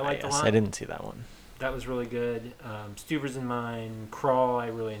 I liked a lot. I didn't see that one. That was really good. Stuber's in mine. Crawl, I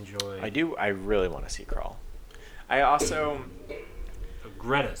really enjoyed. I really want to see Crawl. I also...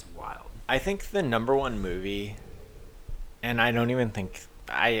 Greta's wild. I think the number one movie, and I don't even think...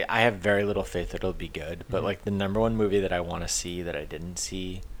 I have very little faith that it'll be good, but like the number one movie that I want to see that I didn't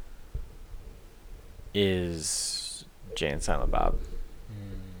see is Jay and Silent Bob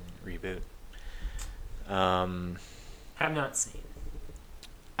reboot. Have not seen.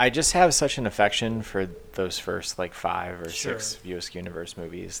 I just have such an affection for those first like 5 or Sure. 6 US Universe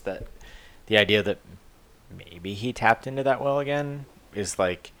movies that the idea that maybe he tapped into that well again is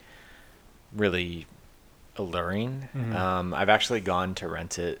like really alluring. I've actually gone to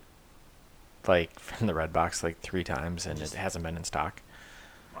rent it like from the Redbox like 3 times and it hasn't been in stock.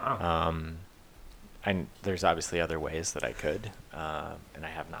 Wow. There's obviously other ways that I could, and I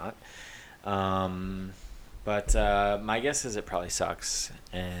have not. But my guess is it probably sucks.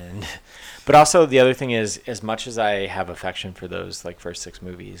 But also the other thing is, as much as I have affection for those like first 6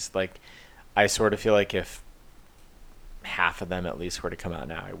 movies, like I sort of feel like if half of them at least were to come out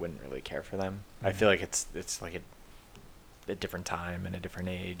now, I wouldn't really care for them. I feel like it's like a different time and a different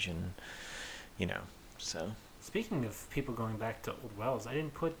age, and so. Speaking of people going back to old wells, I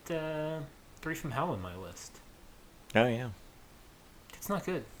didn't put 3 from Hell on my list. Oh yeah. It's not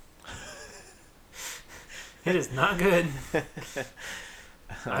good. It is not good.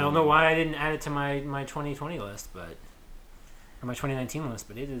 I don't know why I didn't add it to my 2020 list, or my 2019 list,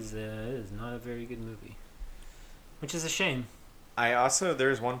 but it is not a very good movie, which is a shame.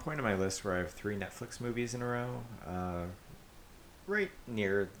 There's one point in my list where I have 3 Netflix movies in a row, right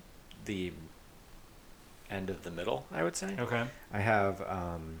near the end of the middle, I would say. Okay. I have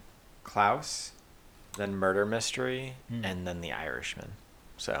Klaus, then Murder Mystery, and then The Irishman.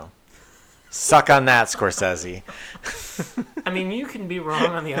 So, suck on that, Scorsese. I mean, you can be wrong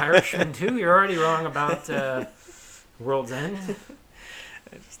on The Irishman too. You're already wrong about World's End.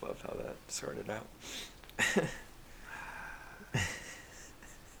 I just love how that sorted out.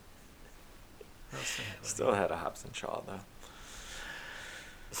 Still had a Hobbs and Shaw though.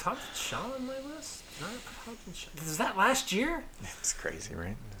 Is Hobbs and Shaw on my list? Did I put Hobbs and Shaw? Was that last year? It's crazy,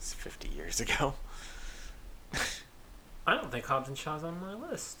 right? It's 50 years ago. I don't think Hobbs and Shaw's on my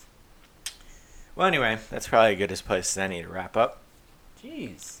list. Well, anyway, that's probably a good place as any to wrap up.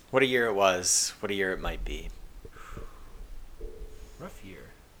 Jeez. What a year it was. What a year it might be. Rough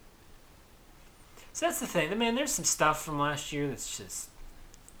year. So that's the thing. Man, there's some stuff from last year that's just...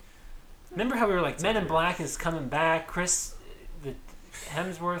 Remember how we were like, Men in Black is coming back, Chris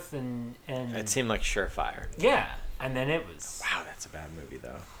Hemsworth and... It seemed like surefire. Yeah, and then it was... Wow, that's a bad movie,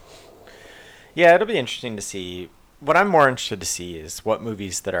 though. Yeah, it'll be interesting to see. What I'm more interested to see is what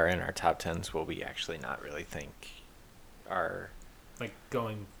movies that are in our top 10s will we actually not really think are... Like,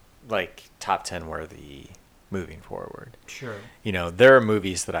 going... Like, top 10 worthy moving forward. Sure. There are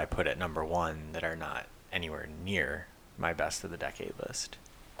movies that I put at number 1 that are not anywhere near my best of the decade list.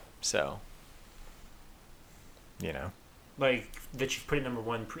 So, Like, that you've put at number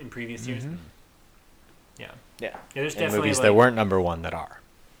 1 in previous years? Yeah. Yeah. There's And definitely movies that weren't number 1 that are.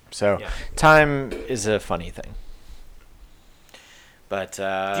 So, Yeah. time is a funny thing. But Do you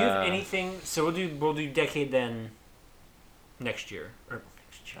have anything? So we'll do decade then next year or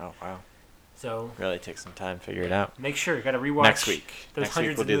next year. Oh wow! So Really take some time to figure it out. make sure you got to rewatch Next week. those Next week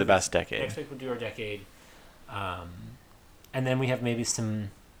hundreds we'll of do the movies. best decade. Next week we'll do our decade, and then we have maybe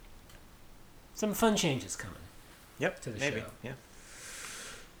some fun changes coming. Yep. To the maybe. show. Yeah.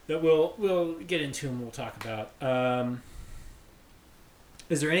 That we'll get into and we'll talk about.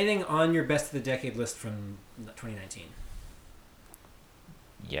 Is there anything on your best of the decade list from 2019?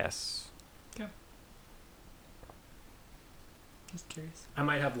 Yes. Okay. Just curious. I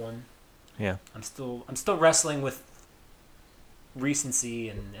might have one. Yeah. I'm still wrestling with recency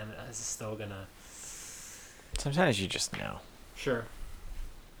and this is still gonna. Sometimes you just know. Sure.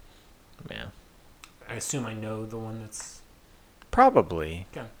 Yeah. I assume I know the one that's. Probably.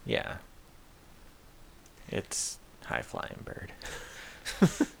 Okay. Yeah. It's High Flying Bird.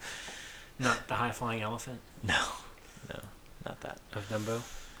 Not the high flying elephant No, not that. of Dumbo.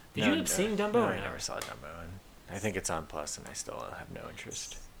 Did No, you end up seeing Dumbo? No, or I not? never saw Dumbo, and I think it's on Plus, and I still have no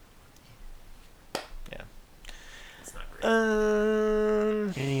interest. Yeah. It's not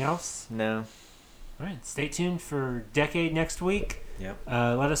great. Anything else? No. All right. Stay tuned for Decade next week. Yep.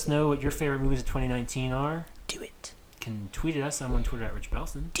 Let us know what your favorite movies of 2019 are. Do it. You can tweet at us. I'm on Twitter at Rich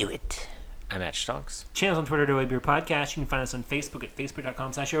Belson. Do it. I'm at Stonks. Channels on Twitter at OA Beer Podcast. You can find us on Facebook at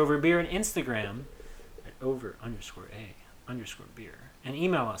facebook.com/overbeer and Instagram at over_A_beer. And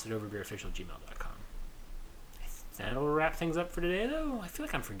email us at overbeerofficial@gmail.com. That'll wrap things up for today, though. I feel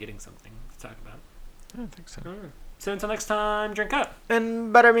like I'm forgetting something to talk about. I don't think so. So until next time, drink up.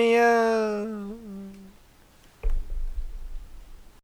 And butter me up.